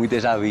soy muy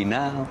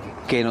desafinado,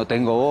 que no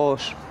tengo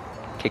voz,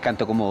 que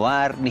canto como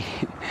Barney.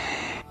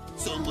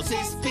 Somos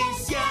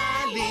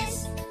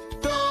especiales,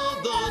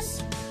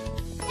 todos,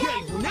 de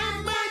alguna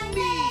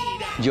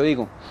manera. Yo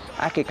digo,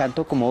 que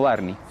canto como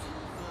Barney.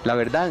 La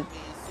verdad,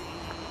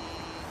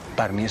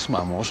 Barney es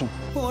famoso.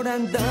 Por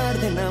andar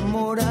de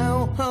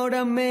enamorado,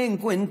 ahora me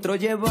encuentro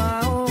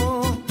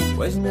llevado,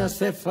 pues me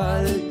hace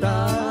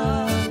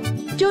falta.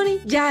 Jhonny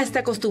ya está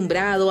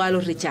acostumbrado a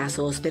los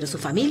rechazos, pero su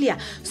familia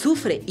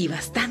sufre y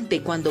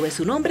bastante cuando ve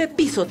su nombre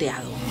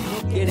pisoteado.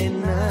 No quiere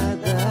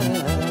nada.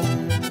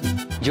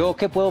 ¿Yo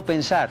qué puedo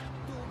pensar?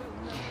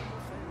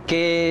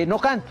 Que no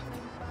canto.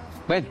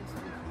 Bueno,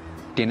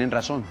 tienen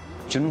razón.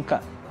 Yo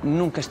nunca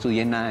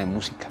estudié nada de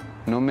música.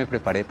 No me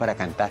preparé para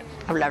cantar.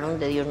 Hablaron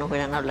de Dios, no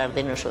fueran a hablar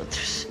de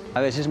nosotros. A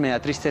veces me da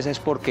tristeza es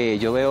porque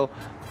yo veo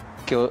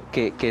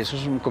que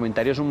esos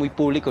comentarios son muy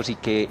públicos y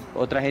que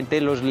otra gente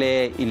los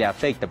lee y le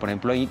afecta. Por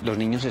ejemplo, los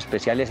niños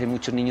especiales, hay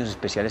muchos niños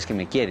especiales que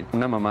me quieren.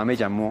 Una mamá me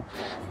llamó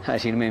a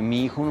decirme,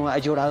 mi hijo no ha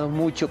llorado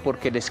mucho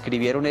porque le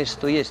escribieron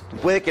esto y esto.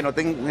 Puede que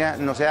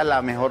no sea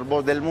la mejor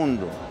voz del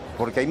mundo,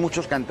 porque hay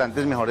muchos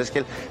cantantes mejores que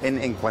él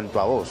en cuanto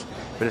a voz,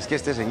 pero es que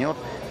este señor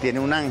tiene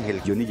un ángel.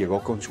 Jhonny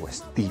llegó con su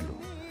estilo,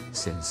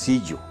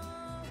 sencillo,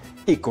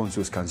 y con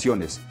sus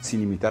canciones,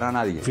 sin imitar a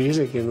nadie.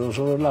 Fíjese que no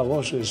solo la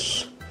voz,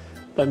 es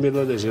también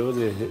los deseos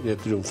de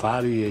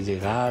triunfar y de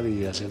llegar y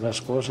de hacer las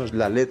cosas.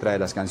 La letra de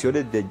las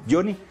canciones de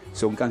Jhonny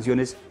son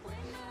canciones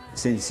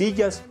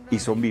sencillas y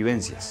son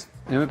vivencias.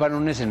 Yo me paro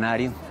en un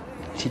escenario,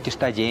 el sitio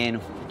está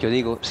lleno. Yo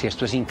digo, si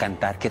esto es sin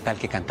cantar, ¿qué tal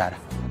que cantara?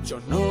 Yo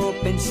no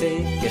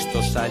pensé que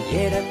esto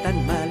saliera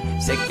tan mal.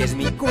 Sé que es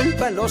mi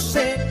culpa, lo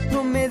sé,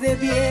 no me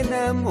debí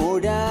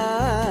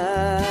enamorar.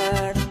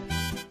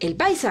 El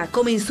paisa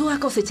comenzó a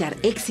cosechar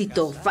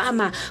éxito,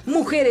 fama,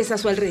 mujeres a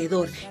su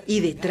alrededor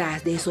y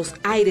detrás de esos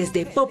aires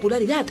de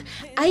popularidad,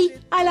 ahí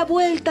a la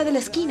vuelta de la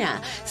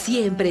esquina,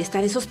 siempre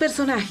están esos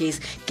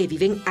personajes que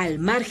viven al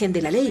margen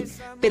de la ley,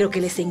 pero que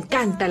les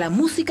encanta la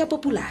música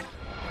popular.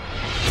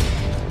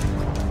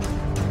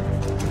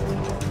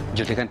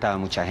 Yo le cantaba a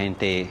mucha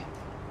gente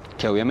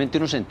que obviamente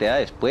uno se entera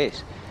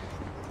después,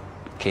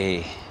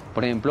 que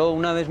por ejemplo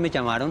una vez me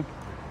llamaron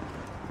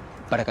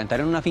para cantar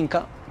en una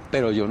finca,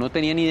 pero yo no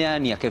tenía ni idea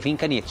ni a qué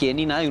finca, ni a quién,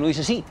 ni nada, y uno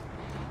dice sí.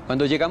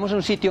 Cuando llegamos a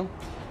un sitio,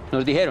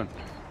 nos dijeron,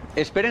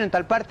 esperen en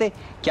tal parte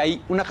que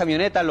hay una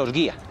camioneta, los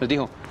guía. Nos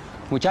dijo,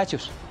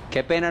 muchachos,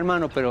 qué pena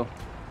hermano, pero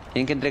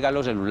tienen que entregar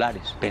los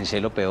celulares.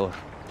 Pensé lo peor.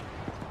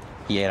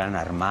 Y eran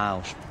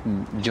armados.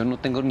 Yo no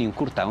tengo ni un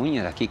corta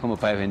uñas aquí como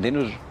para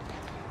defendernos.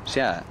 O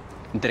sea,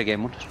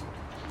 entreguémonos.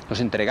 Nos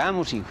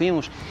entregamos y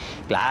fuimos.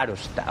 Claro,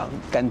 estaba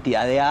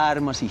cantidad de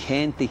armas y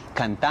gente, y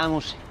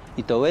cantamos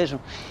y todo eso.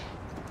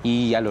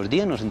 Y a los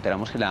días nos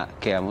enteramos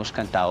que habíamos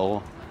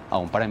cantado a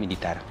un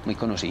paramilitar muy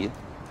conocido,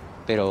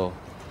 pero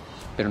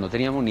no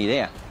teníamos ni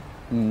idea,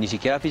 ni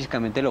siquiera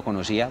físicamente lo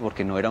conocía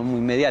porque no era muy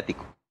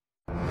mediático.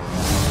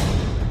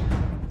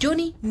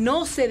 Jhonny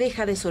no se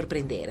deja de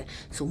sorprender.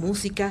 Su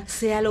música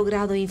se ha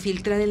logrado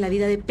infiltrar en la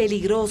vida de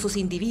peligrosos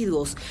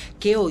individuos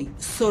que hoy,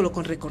 solo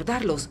con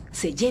recordarlos,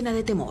 se llena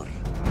de temor.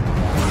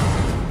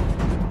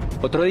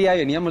 Otro día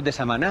veníamos de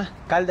Samaná,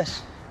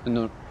 Caldas,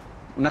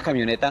 una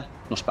camioneta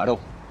nos paró.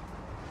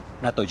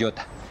 Una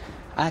Toyota.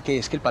 Que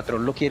es que el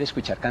patrón lo quiere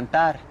escuchar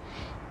cantar.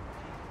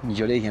 Y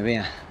yo le dije,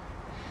 vea,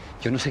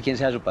 yo no sé quién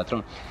sea su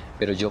patrón,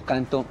 pero yo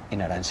canto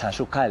en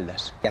Aranzazu,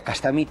 Caldas. Y acá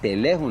está mi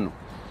teléfono.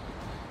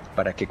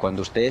 para que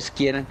cuando ustedes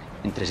quieran,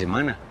 entre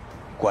semana,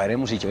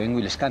 cuadremos y yo vengo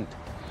y les canto.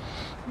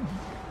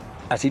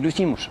 Así lo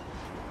hicimos.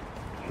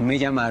 Me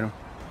llamaron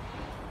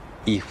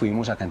y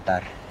fuimos a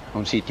cantar a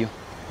un sitio,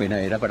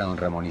 era para don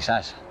Ramón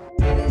Izaza.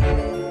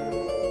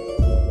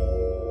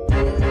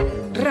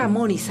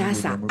 Ramón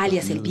Izaza,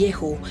 alias El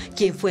Viejo,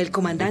 quien fue el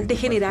comandante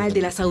general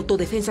de las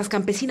autodefensas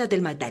campesinas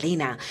del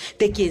Magdalena,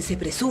 de quien se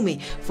presume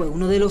fue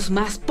uno de los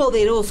más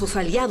poderosos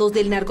aliados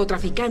del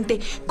narcotraficante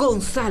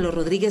Gonzalo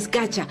Rodríguez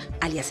Gacha,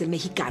 alias El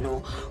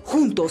Mexicano.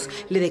 Juntos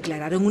le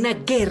declararon una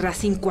guerra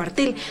sin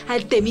cuartel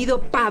al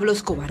temido Pablo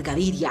Escobar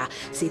Gaviria.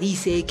 Se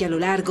dice que a lo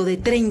largo de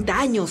 30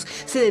 años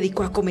se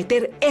dedicó a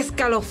cometer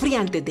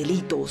escalofriantes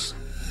delitos.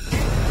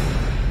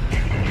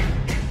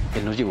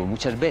 Él nos llevó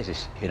muchas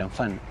veces, eran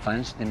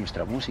fans de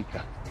nuestra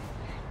música,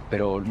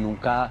 pero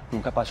nunca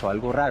pasó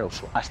algo raro,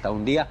 hasta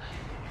un día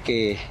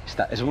que,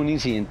 es un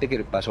incidente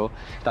que pasó,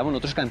 estábamos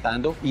nosotros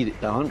cantando y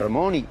estaban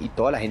Ramón y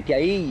toda la gente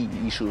ahí,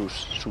 y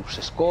sus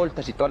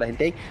escoltas y toda la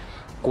gente ahí,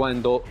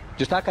 cuando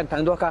yo estaba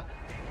cantando acá,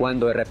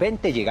 cuando de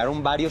repente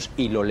llegaron varios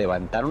y lo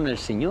levantaron al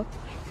señor,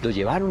 lo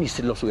llevaron y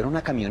se lo subieron a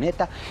una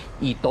camioneta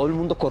y todo el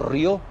mundo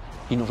corrió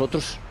y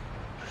nosotros,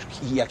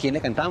 ¿y a quién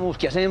le cantamos?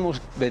 ¿Qué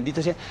hacemos?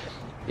 Bendito sea.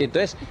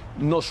 Entonces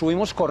nos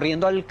subimos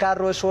corriendo al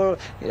carro, eso,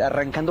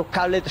 arrancando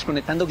cables,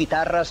 desconectando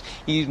guitarras,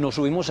 y nos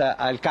subimos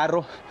al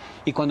carro,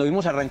 y cuando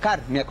vimos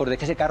arrancar, me acordé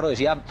que ese carro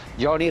decía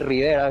Jhonny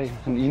Rivera, y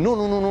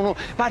no,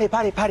 pare,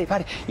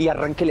 y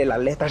arránquele las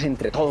letras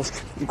entre todos,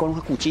 y con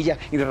una cuchilla,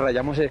 y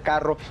rayamos el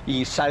carro,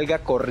 y salga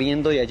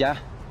corriendo de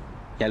allá.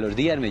 Y a los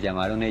días me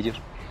llamaron ellos,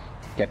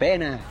 qué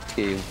pena,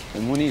 que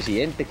fue un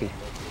incidente, que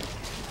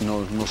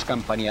nos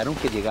campanearon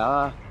que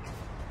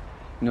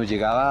nos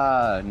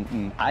llegaba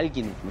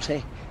alguien, no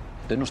sé,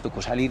 entonces nos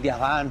tocó salir de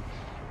afán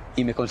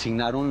y me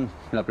consignaron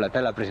la plata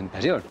de la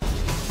presentación.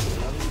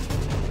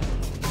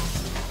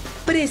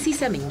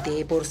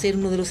 Precisamente por ser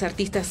uno de los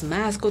artistas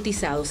más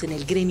cotizados en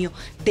el gremio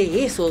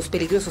de esos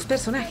peligrosos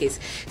personajes,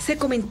 se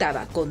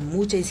comentaba con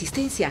mucha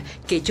insistencia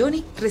que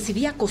Jhonny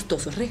recibía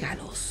costosos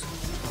regalos.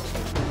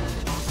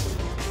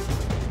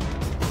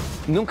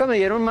 Nunca me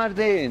dieron más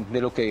de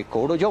lo que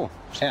cobro yo,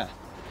 o sea,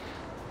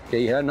 que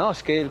dijeran, no,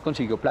 es que él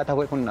consiguió plata,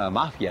 fue con la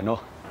mafia, no.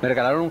 Me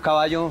regalaron un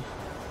caballo,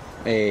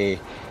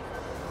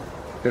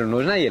 pero no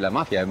es nadie de la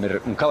mafia,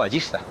 un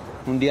caballista.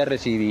 Un día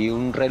recibí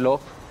un reloj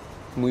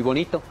muy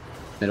bonito,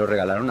 me lo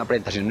regalaron en una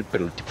presentación,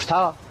 pero el tipo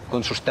estaba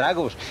con sus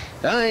tragos.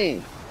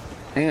 Ay,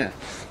 venga.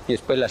 Y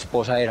después la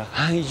esposa era,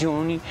 ay,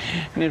 Jhonny,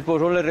 mi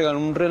esposo le regaló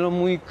un reloj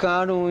muy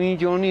caro y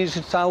Jhonny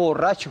estaba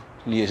borracho.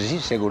 Y yo, sí,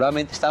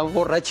 seguramente estaba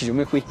borracho, yo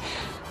me fui,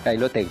 ahí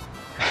lo tengo.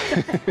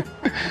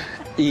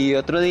 Y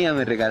otro día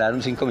me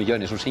regalaron 5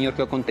 millones. Un señor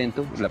quedó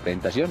contento por la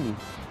presentación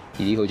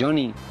y dijo,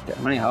 Jhonny, te has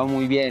manejado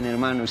muy bien,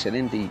 hermano,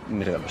 excelente, y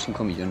me regaló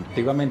 5 millones.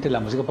 Antiguamente la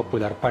música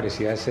popular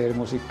parecía ser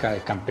música de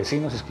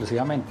campesinos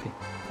exclusivamente,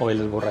 o de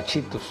los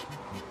borrachitos.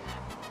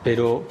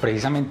 Pero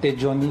precisamente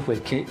Jhonny fue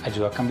el que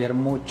ayudó a cambiar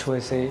mucho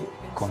ese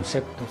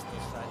concepto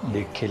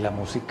de que la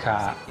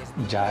música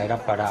ya era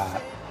para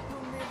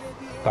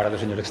los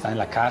señores que están en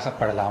la casa,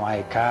 para la ama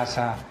de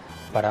casa,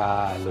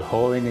 para los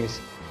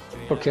jóvenes,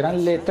 porque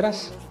eran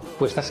letras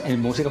puestas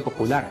en música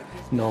popular,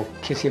 no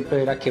que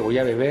siempre era que voy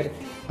a beber.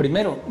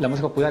 Primero, la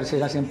música popular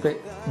era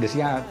siempre,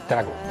 decía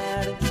trago.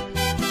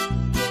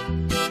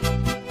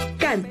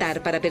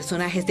 Cantar para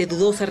personajes de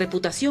dudosa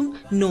reputación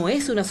no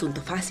es un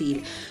asunto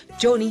fácil.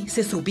 Jhonny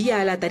se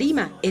subía a la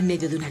tarima en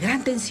medio de una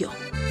gran tensión.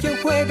 Quien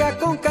juega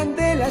con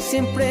candela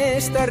siempre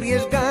está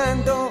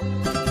arriesgando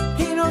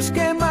y nos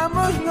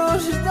quemamos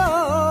los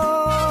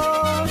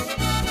dos.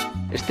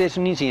 Este es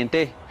un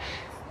incidente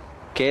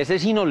que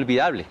es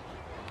inolvidable.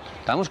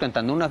 Estábamos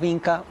cantando en una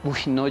finca,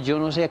 yo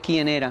no sé a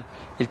quién era.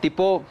 El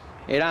tipo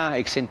era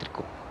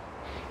excéntrico.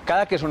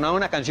 Cada que sonaba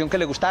una canción que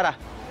le gustara,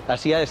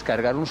 hacía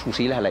descargar unos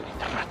fusiles al aire.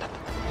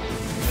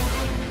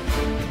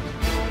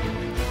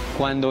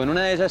 Cuando en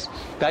una de esas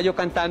estaba yo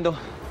cantando,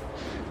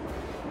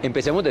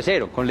 empecemos de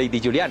cero, con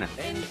Lady Juliana.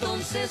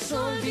 Entonces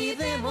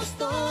olvidemos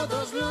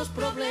todos los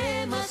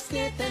problemas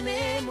que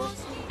tenemos.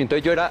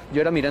 Entonces yo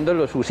era mirando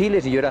los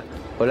fusiles y yo era,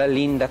 hola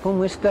linda,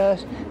 ¿cómo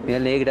estás? Me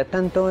alegra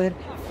tanto ver.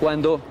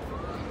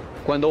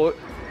 Cuando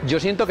yo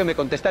siento que me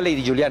contesta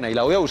Lady Juliana y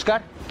la voy a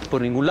buscar,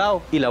 por ningún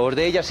lado, y la voz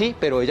de ella sí,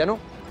 pero ella no.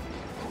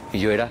 Y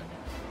yo era,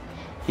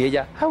 y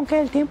ella, aunque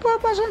el tiempo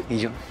pasa. Y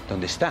yo,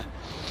 ¿dónde está?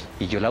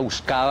 Y yo la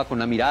buscaba con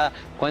la mirada.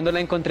 Cuando la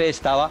encontré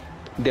estaba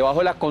debajo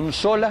de la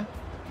consola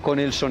con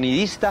el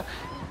sonidista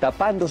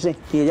tapándose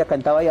y ella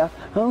cantaba ya,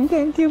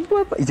 aunque el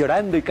tiempo pasa, y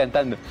llorando y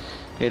cantando.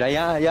 Era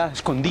ya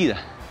escondida.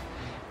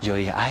 Yo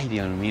dije, ay,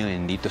 Dios mío,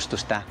 bendito, esto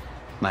está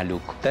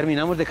maluco.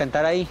 Terminamos de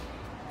cantar ahí.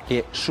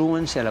 Que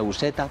súbanse a la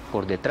buseta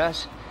por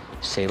detrás,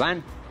 se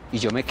van y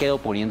yo me quedo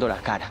poniendo la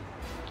cara.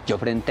 Yo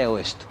frenteo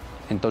esto.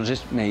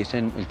 Entonces me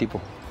dicen el tipo,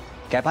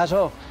 ¿qué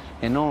pasó?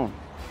 No,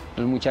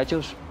 los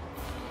muchachos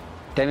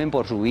temen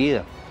por su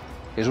vida,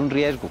 es un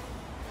riesgo.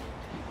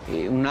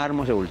 Un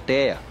arma se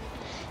voltea,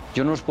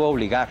 yo no los puedo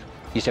obligar.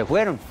 Y se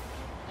fueron.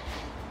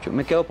 Yo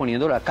me quedo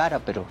poniendo la cara,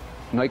 pero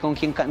no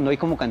hay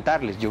cómo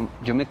cantarles,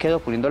 yo me quedo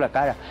poniendo la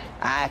cara,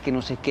 que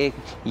no sé qué,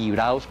 y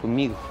bravos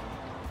conmigo,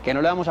 que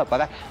no le vamos a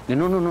pagar.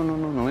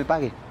 No me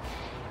pague.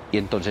 Y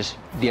entonces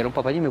dieron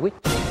papaya y me fui.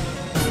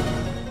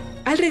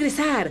 Al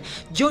regresar,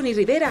 Jhonny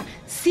Rivera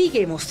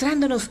sigue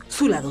mostrándonos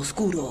su lado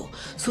oscuro,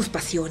 sus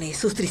pasiones,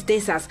 sus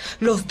tristezas,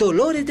 los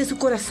dolores de su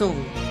corazón.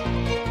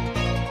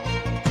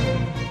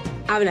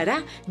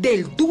 Hablará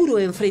del duro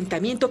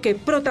enfrentamiento que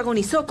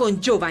protagonizó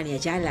con Giovanni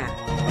Ayala.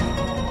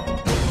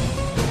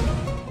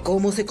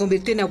 ¿Cómo se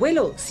convirtió en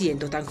abuelo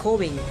siendo tan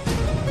joven?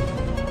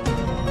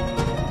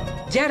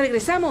 Ya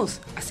regresamos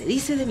a Se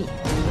dice de mí.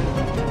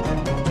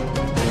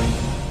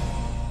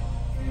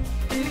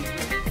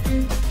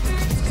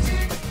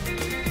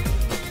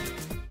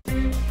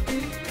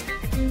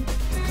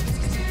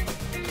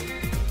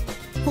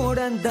 Por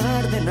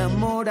andar de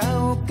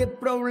enamorado, qué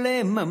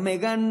problema me he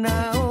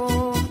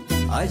ganado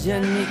allá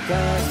en mi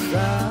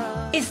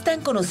casa.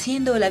 Están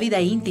conociendo la vida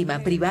íntima,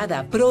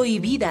 privada,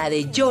 prohibida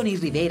de Jhonny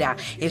Rivera,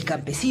 el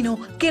campesino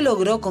que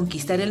logró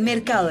conquistar el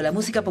mercado de la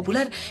música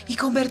popular y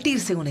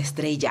convertirse en una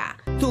estrella.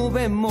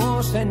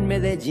 Tuvimos en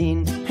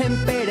Medellín, en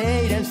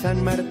Pereira, en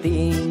San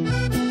Martín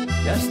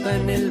y hasta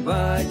en el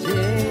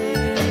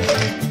Valle.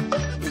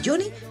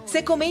 Jhonny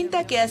se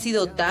comenta que ha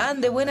sido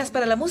tan de buenas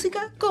para la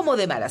música como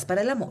de malas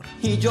para el amor.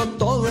 Y yo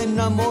todo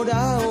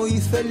enamorado y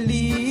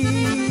feliz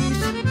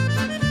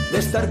de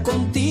estar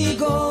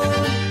contigo.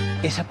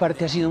 Esa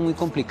parte ha sido muy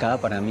complicada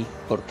para mí,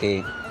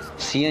 porque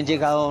sí han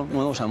llegado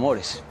nuevos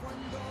amores,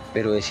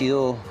 pero he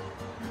sido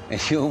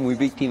muy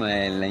víctima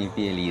de la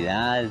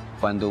infidelidad.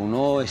 Cuando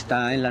uno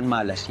está en las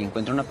malas y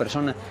encuentra una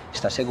persona,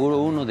 está seguro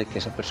uno de que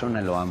esa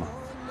persona lo ama,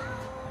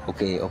 o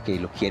que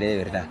lo quiere de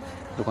verdad.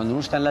 Pero cuando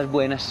uno está en las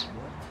buenas,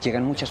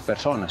 llegan muchas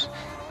personas,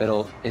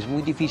 pero es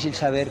muy difícil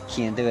saber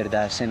quién de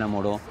verdad se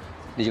enamoró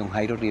de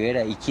Jhonny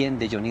Rivera y quién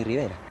de Jhonny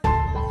Rivera.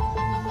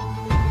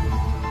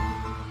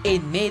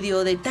 En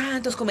medio de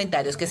tantos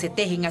comentarios que se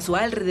tejen a su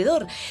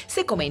alrededor,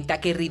 se comenta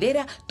que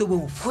Rivera tuvo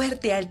un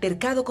fuerte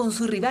altercado con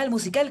su rival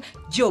musical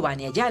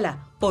Giovanni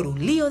Ayala por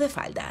un lío de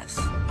faldas.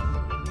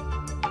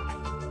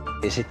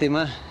 Ese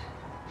tema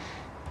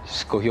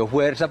cogió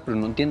fuerza, pero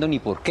no entiendo ni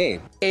por qué.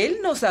 Él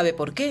no sabe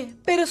por qué,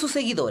 pero sus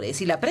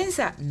seguidores y la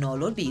prensa no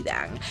lo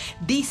olvidan.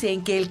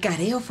 Dicen que el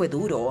careo fue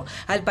duro.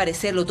 Al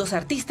parecer, los dos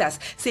artistas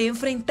se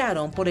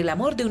enfrentaron por el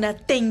amor de una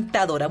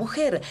tentadora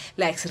mujer,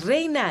 la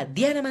exreina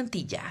Diana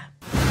Mantilla.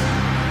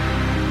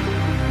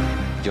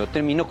 Yo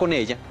termino con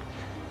ella,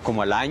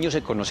 como al año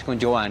se conoce con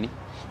Giovanni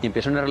y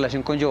empieza una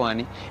relación con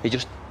Giovanni.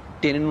 Ellos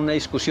tienen una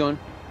discusión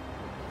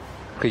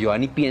que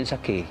Giovanni piensa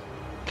que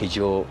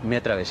yo me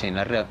atravesé en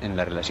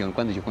la relación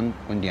cuando yo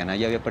con Diana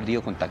ya había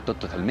perdido contacto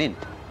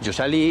totalmente. Yo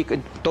salí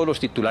en todos los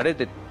titulares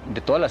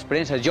de todas las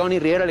prensas. Jhonny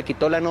Rivera le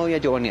quitó la novia a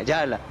Giovanni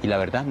Ayala. Y la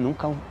verdad,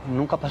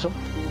 nunca pasó.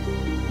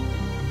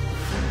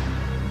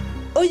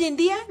 Hoy en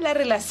día, la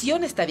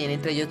relación está bien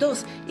entre ellos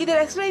dos. Y de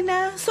la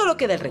exreina solo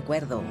queda el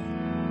recuerdo.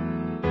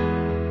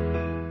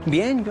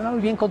 Bien, yo la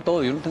voy bien con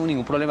todo. Yo no tengo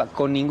ningún problema.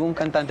 Con ningún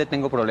cantante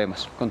tengo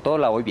problemas. Con todo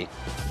la voy bien.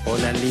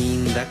 Hola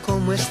linda,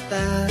 ¿cómo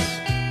estás?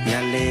 Me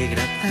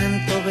alegra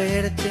tanto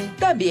verte.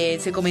 También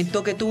se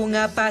comentó que tuvo un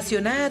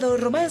apasionado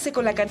romance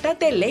con la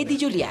cantante Lady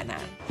Juliana.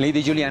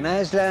 Lady Juliana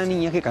es la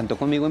niña que cantó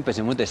conmigo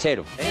Empecemos de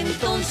Cero.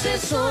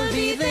 Entonces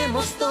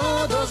olvidemos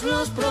todos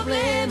los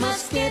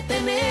problemas que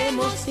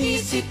tenemos y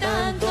si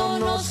tanto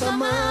nos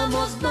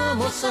amamos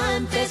vamos a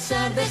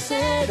empezar de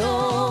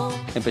cero.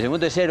 Empecemos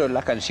de Cero es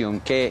la canción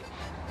que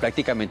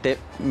prácticamente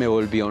me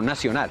volvió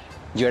nacional.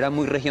 Yo era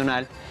muy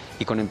regional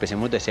y con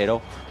Empecemos de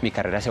Cero mi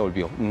carrera se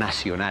volvió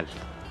nacional.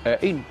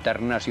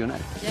 Internacional.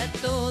 Ya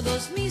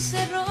todos mis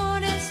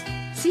errores.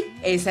 Sí,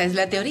 esa es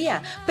la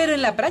teoría, pero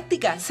en la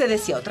práctica se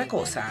decía otra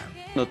cosa.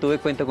 No tuve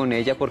cuenta con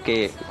ella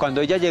porque cuando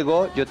ella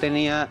llegó yo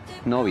tenía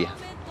novia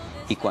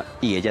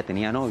y ella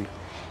tenía novio.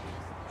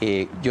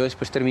 Yo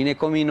después terminé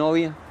con mi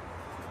novia,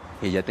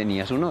 ella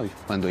tenía su novio.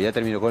 Cuando ella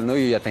terminó con el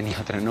novio ya tenía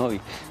otra novia.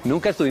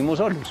 Nunca estuvimos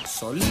solos.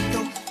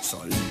 Solito.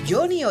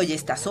 Jhonny hoy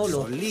está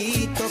solo.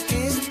 Solito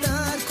que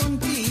estar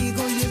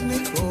contigo y es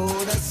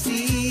mejor así.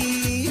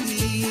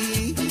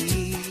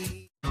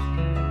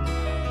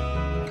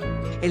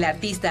 El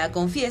artista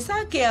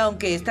confiesa que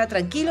aunque está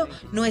tranquilo,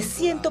 no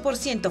es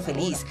 100%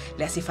 feliz.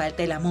 Le hace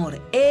falta el amor,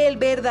 el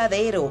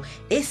verdadero,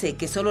 ese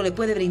que solo le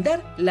puede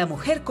brindar la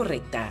mujer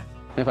correcta.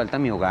 Me falta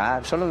mi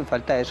hogar, solo me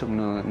falta eso.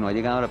 No ha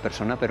llegado la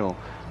persona, pero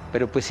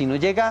pues si no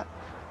llega,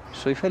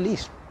 soy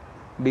feliz,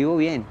 vivo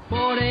bien.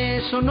 Por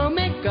eso no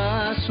me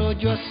caso,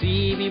 yo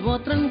así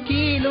vivo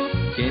tranquilo.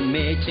 Que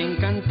me echen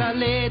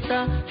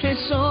cantaleta,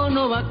 eso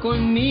no va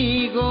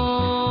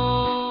conmigo.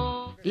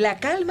 La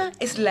calma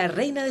es la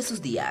reina de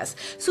sus días.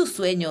 Sus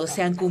sueños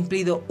se han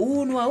cumplido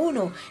uno a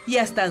uno y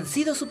hasta han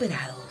sido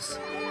superados.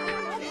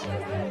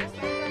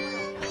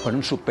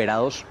 Fueron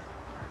superados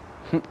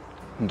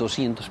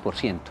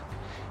 200%.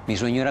 Mi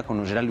sueño era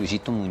conocer a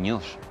Luisito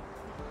Muñoz.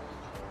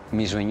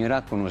 Mi sueño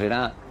era conocer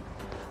a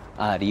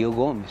Darío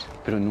Gómez,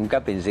 pero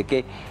nunca pensé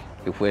que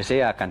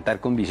fuese a cantar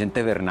con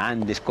Vicente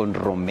Fernández, con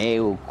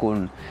Romeo,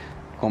 con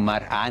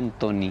Marc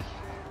Anthony.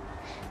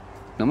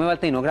 No me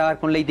falta y no grabar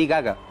con Lady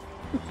Gaga.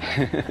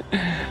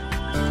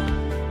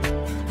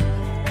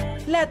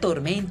 La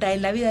tormenta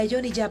en la vida de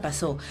Jhonny ya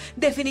pasó.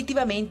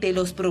 Definitivamente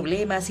los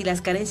problemas y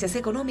las carencias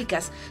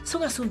económicas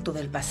son asunto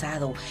del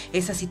pasado.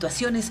 Esas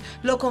situaciones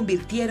lo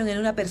convirtieron en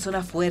una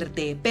persona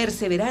fuerte,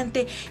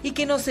 perseverante y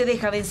que no se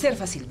deja vencer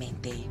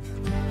fácilmente.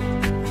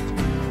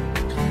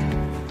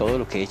 Todo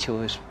lo que he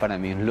hecho es para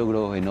mí un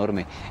logro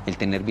enorme. El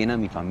tener bien a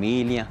mi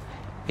familia,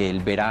 el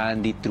ver a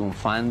Andy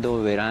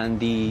triunfando, ver a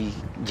Andy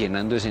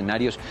llenando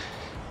escenarios.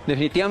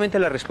 Definitivamente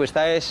la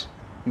respuesta es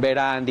ver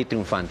a Andy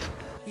triunfando.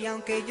 Y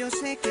aunque yo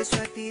sé que eso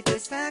a ti te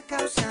está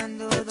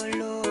causando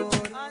dolor,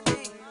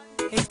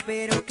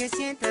 espero que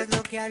sientas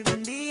lo que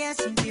algún día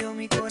sintió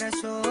mi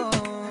corazón.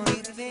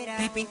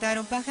 Te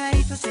pintaron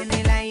pajaritos en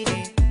el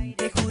aire,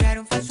 te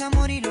juraron falso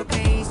amor y lo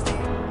creíste.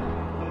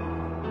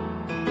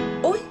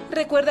 Hoy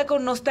recuerda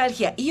con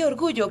nostalgia y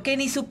orgullo que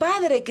ni su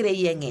padre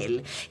creía en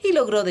él y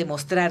logró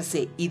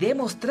demostrarse y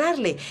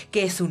demostrarle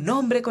que es un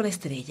hombre con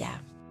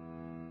estrella.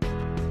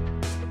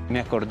 Me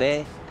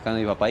acordé cuando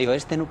mi papá dijo,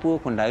 este no pudo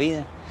con la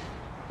vida.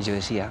 Y yo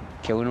decía,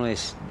 qué bueno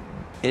es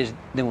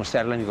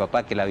demostrarle a mi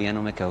papá que la vida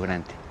no me quedó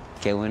grande.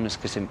 Qué bueno es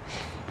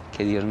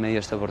que Dios me dio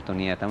esta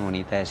oportunidad tan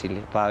bonita de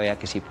decirle, papá, vea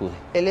que sí pude.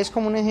 Él es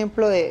como un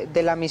ejemplo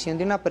de la misión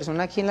de una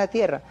persona aquí en la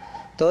tierra.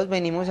 Todos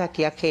venimos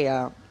aquí a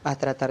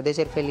tratar de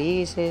ser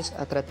felices,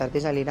 a tratar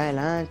de salir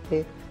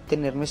adelante,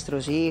 tener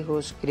nuestros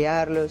hijos,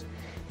 criarlos.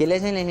 Y él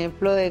es el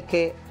ejemplo de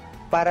que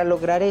para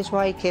lograr eso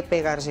hay que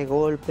pegarse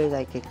golpes,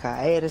 hay que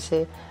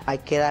caerse, hay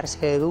que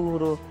darse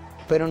duro,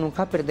 pero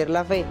nunca perder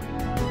la fe.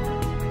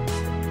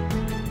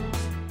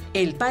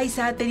 El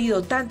paisa ha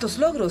tenido tantos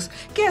logros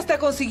que hasta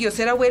consiguió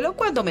ser abuelo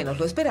cuando menos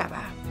lo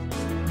esperaba.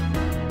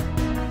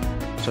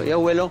 Soy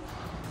abuelo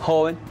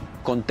joven,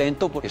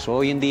 contento, por eso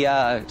hoy en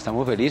día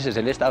estamos felices,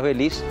 él está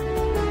feliz.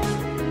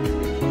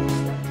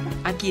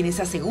 A quienes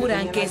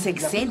aseguran que es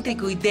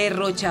excéntrico y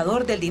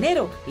derrochador del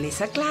dinero, les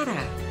aclara.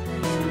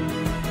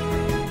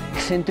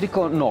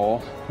 Excéntrico,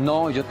 no,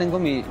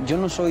 yo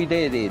no soy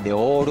de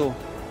oro,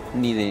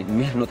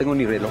 no tengo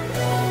ni reloj.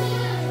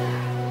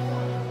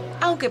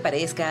 Aunque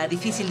parezca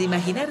difícil de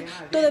imaginar,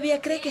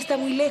 todavía cree que está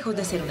muy lejos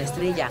de ser una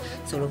estrella.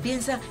 Solo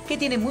piensa que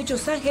tiene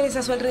muchos ángeles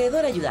a su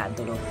alrededor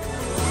ayudándolo.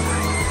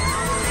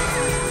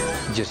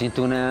 Yo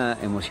siento una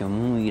emoción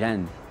muy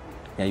grande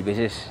y hay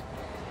veces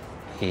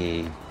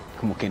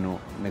como que no,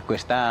 me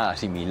cuesta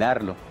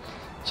asimilarlo.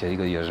 Yo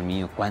digo, Dios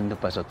mío, ¿cuándo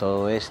pasó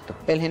todo esto?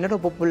 El género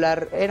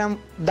popular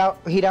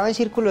giraba en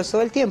círculos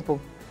todo el tiempo.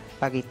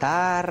 La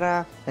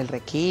guitarra, el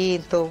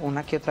requinto,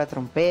 una que otra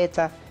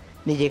trompeta.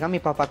 Y llega mi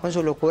papá con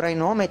su locura y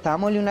no,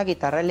 metámosle una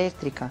guitarra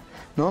eléctrica,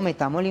 no,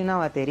 metámosle una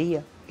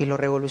batería. Y lo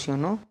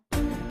revolucionó.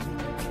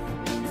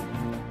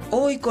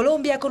 Hoy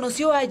Colombia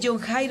conoció a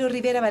Jhonny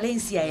Rivera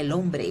Valencia, el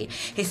hombre,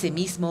 ese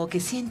mismo que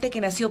siente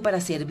que nació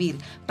para servir,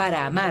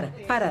 para amar,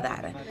 para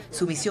dar.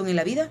 Su misión en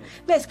la vida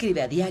la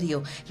escribe a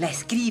diario, la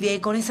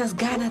escribe con esas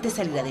ganas de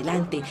salir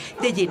adelante,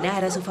 de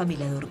llenar a su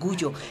familia de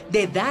orgullo,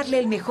 de darle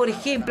el mejor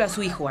ejemplo a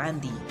su hijo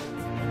Andy.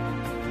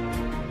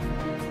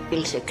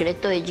 El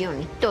secreto de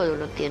Jhonny, todo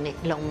lo tiene,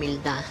 la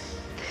humildad,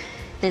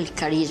 el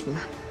carisma,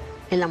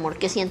 el amor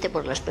que siente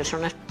por las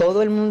personas.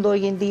 Todo el mundo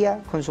hoy en día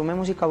consume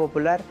música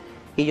popular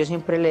y yo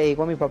siempre le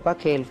digo a mi papá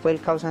que él fue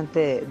el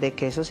causante de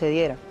que eso se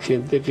diera.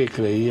 Gente que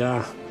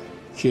creía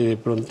que de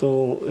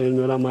pronto él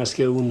no era más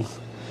que un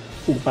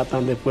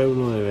patán de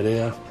pueblo, de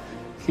vereda,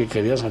 que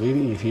quería salir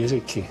y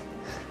fíjese que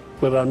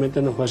pues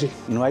realmente no fue así.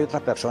 No hay otra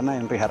persona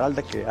en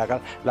Risaralda que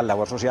haga la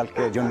labor social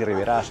que Jhonny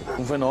Rivera hace.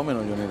 Un fenómeno,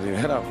 Jhonny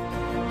Rivera.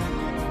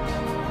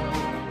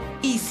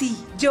 Y sí,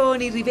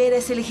 Jhonny Rivera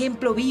es el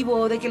ejemplo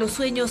vivo de que los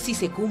sueños sí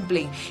se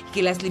cumplen,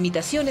 que las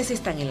limitaciones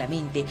están en la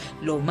mente.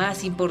 Lo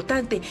más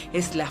importante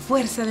es la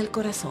fuerza del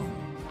corazón.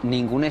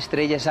 Ninguna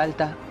estrella es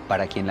alta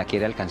para quien la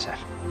quiere alcanzar.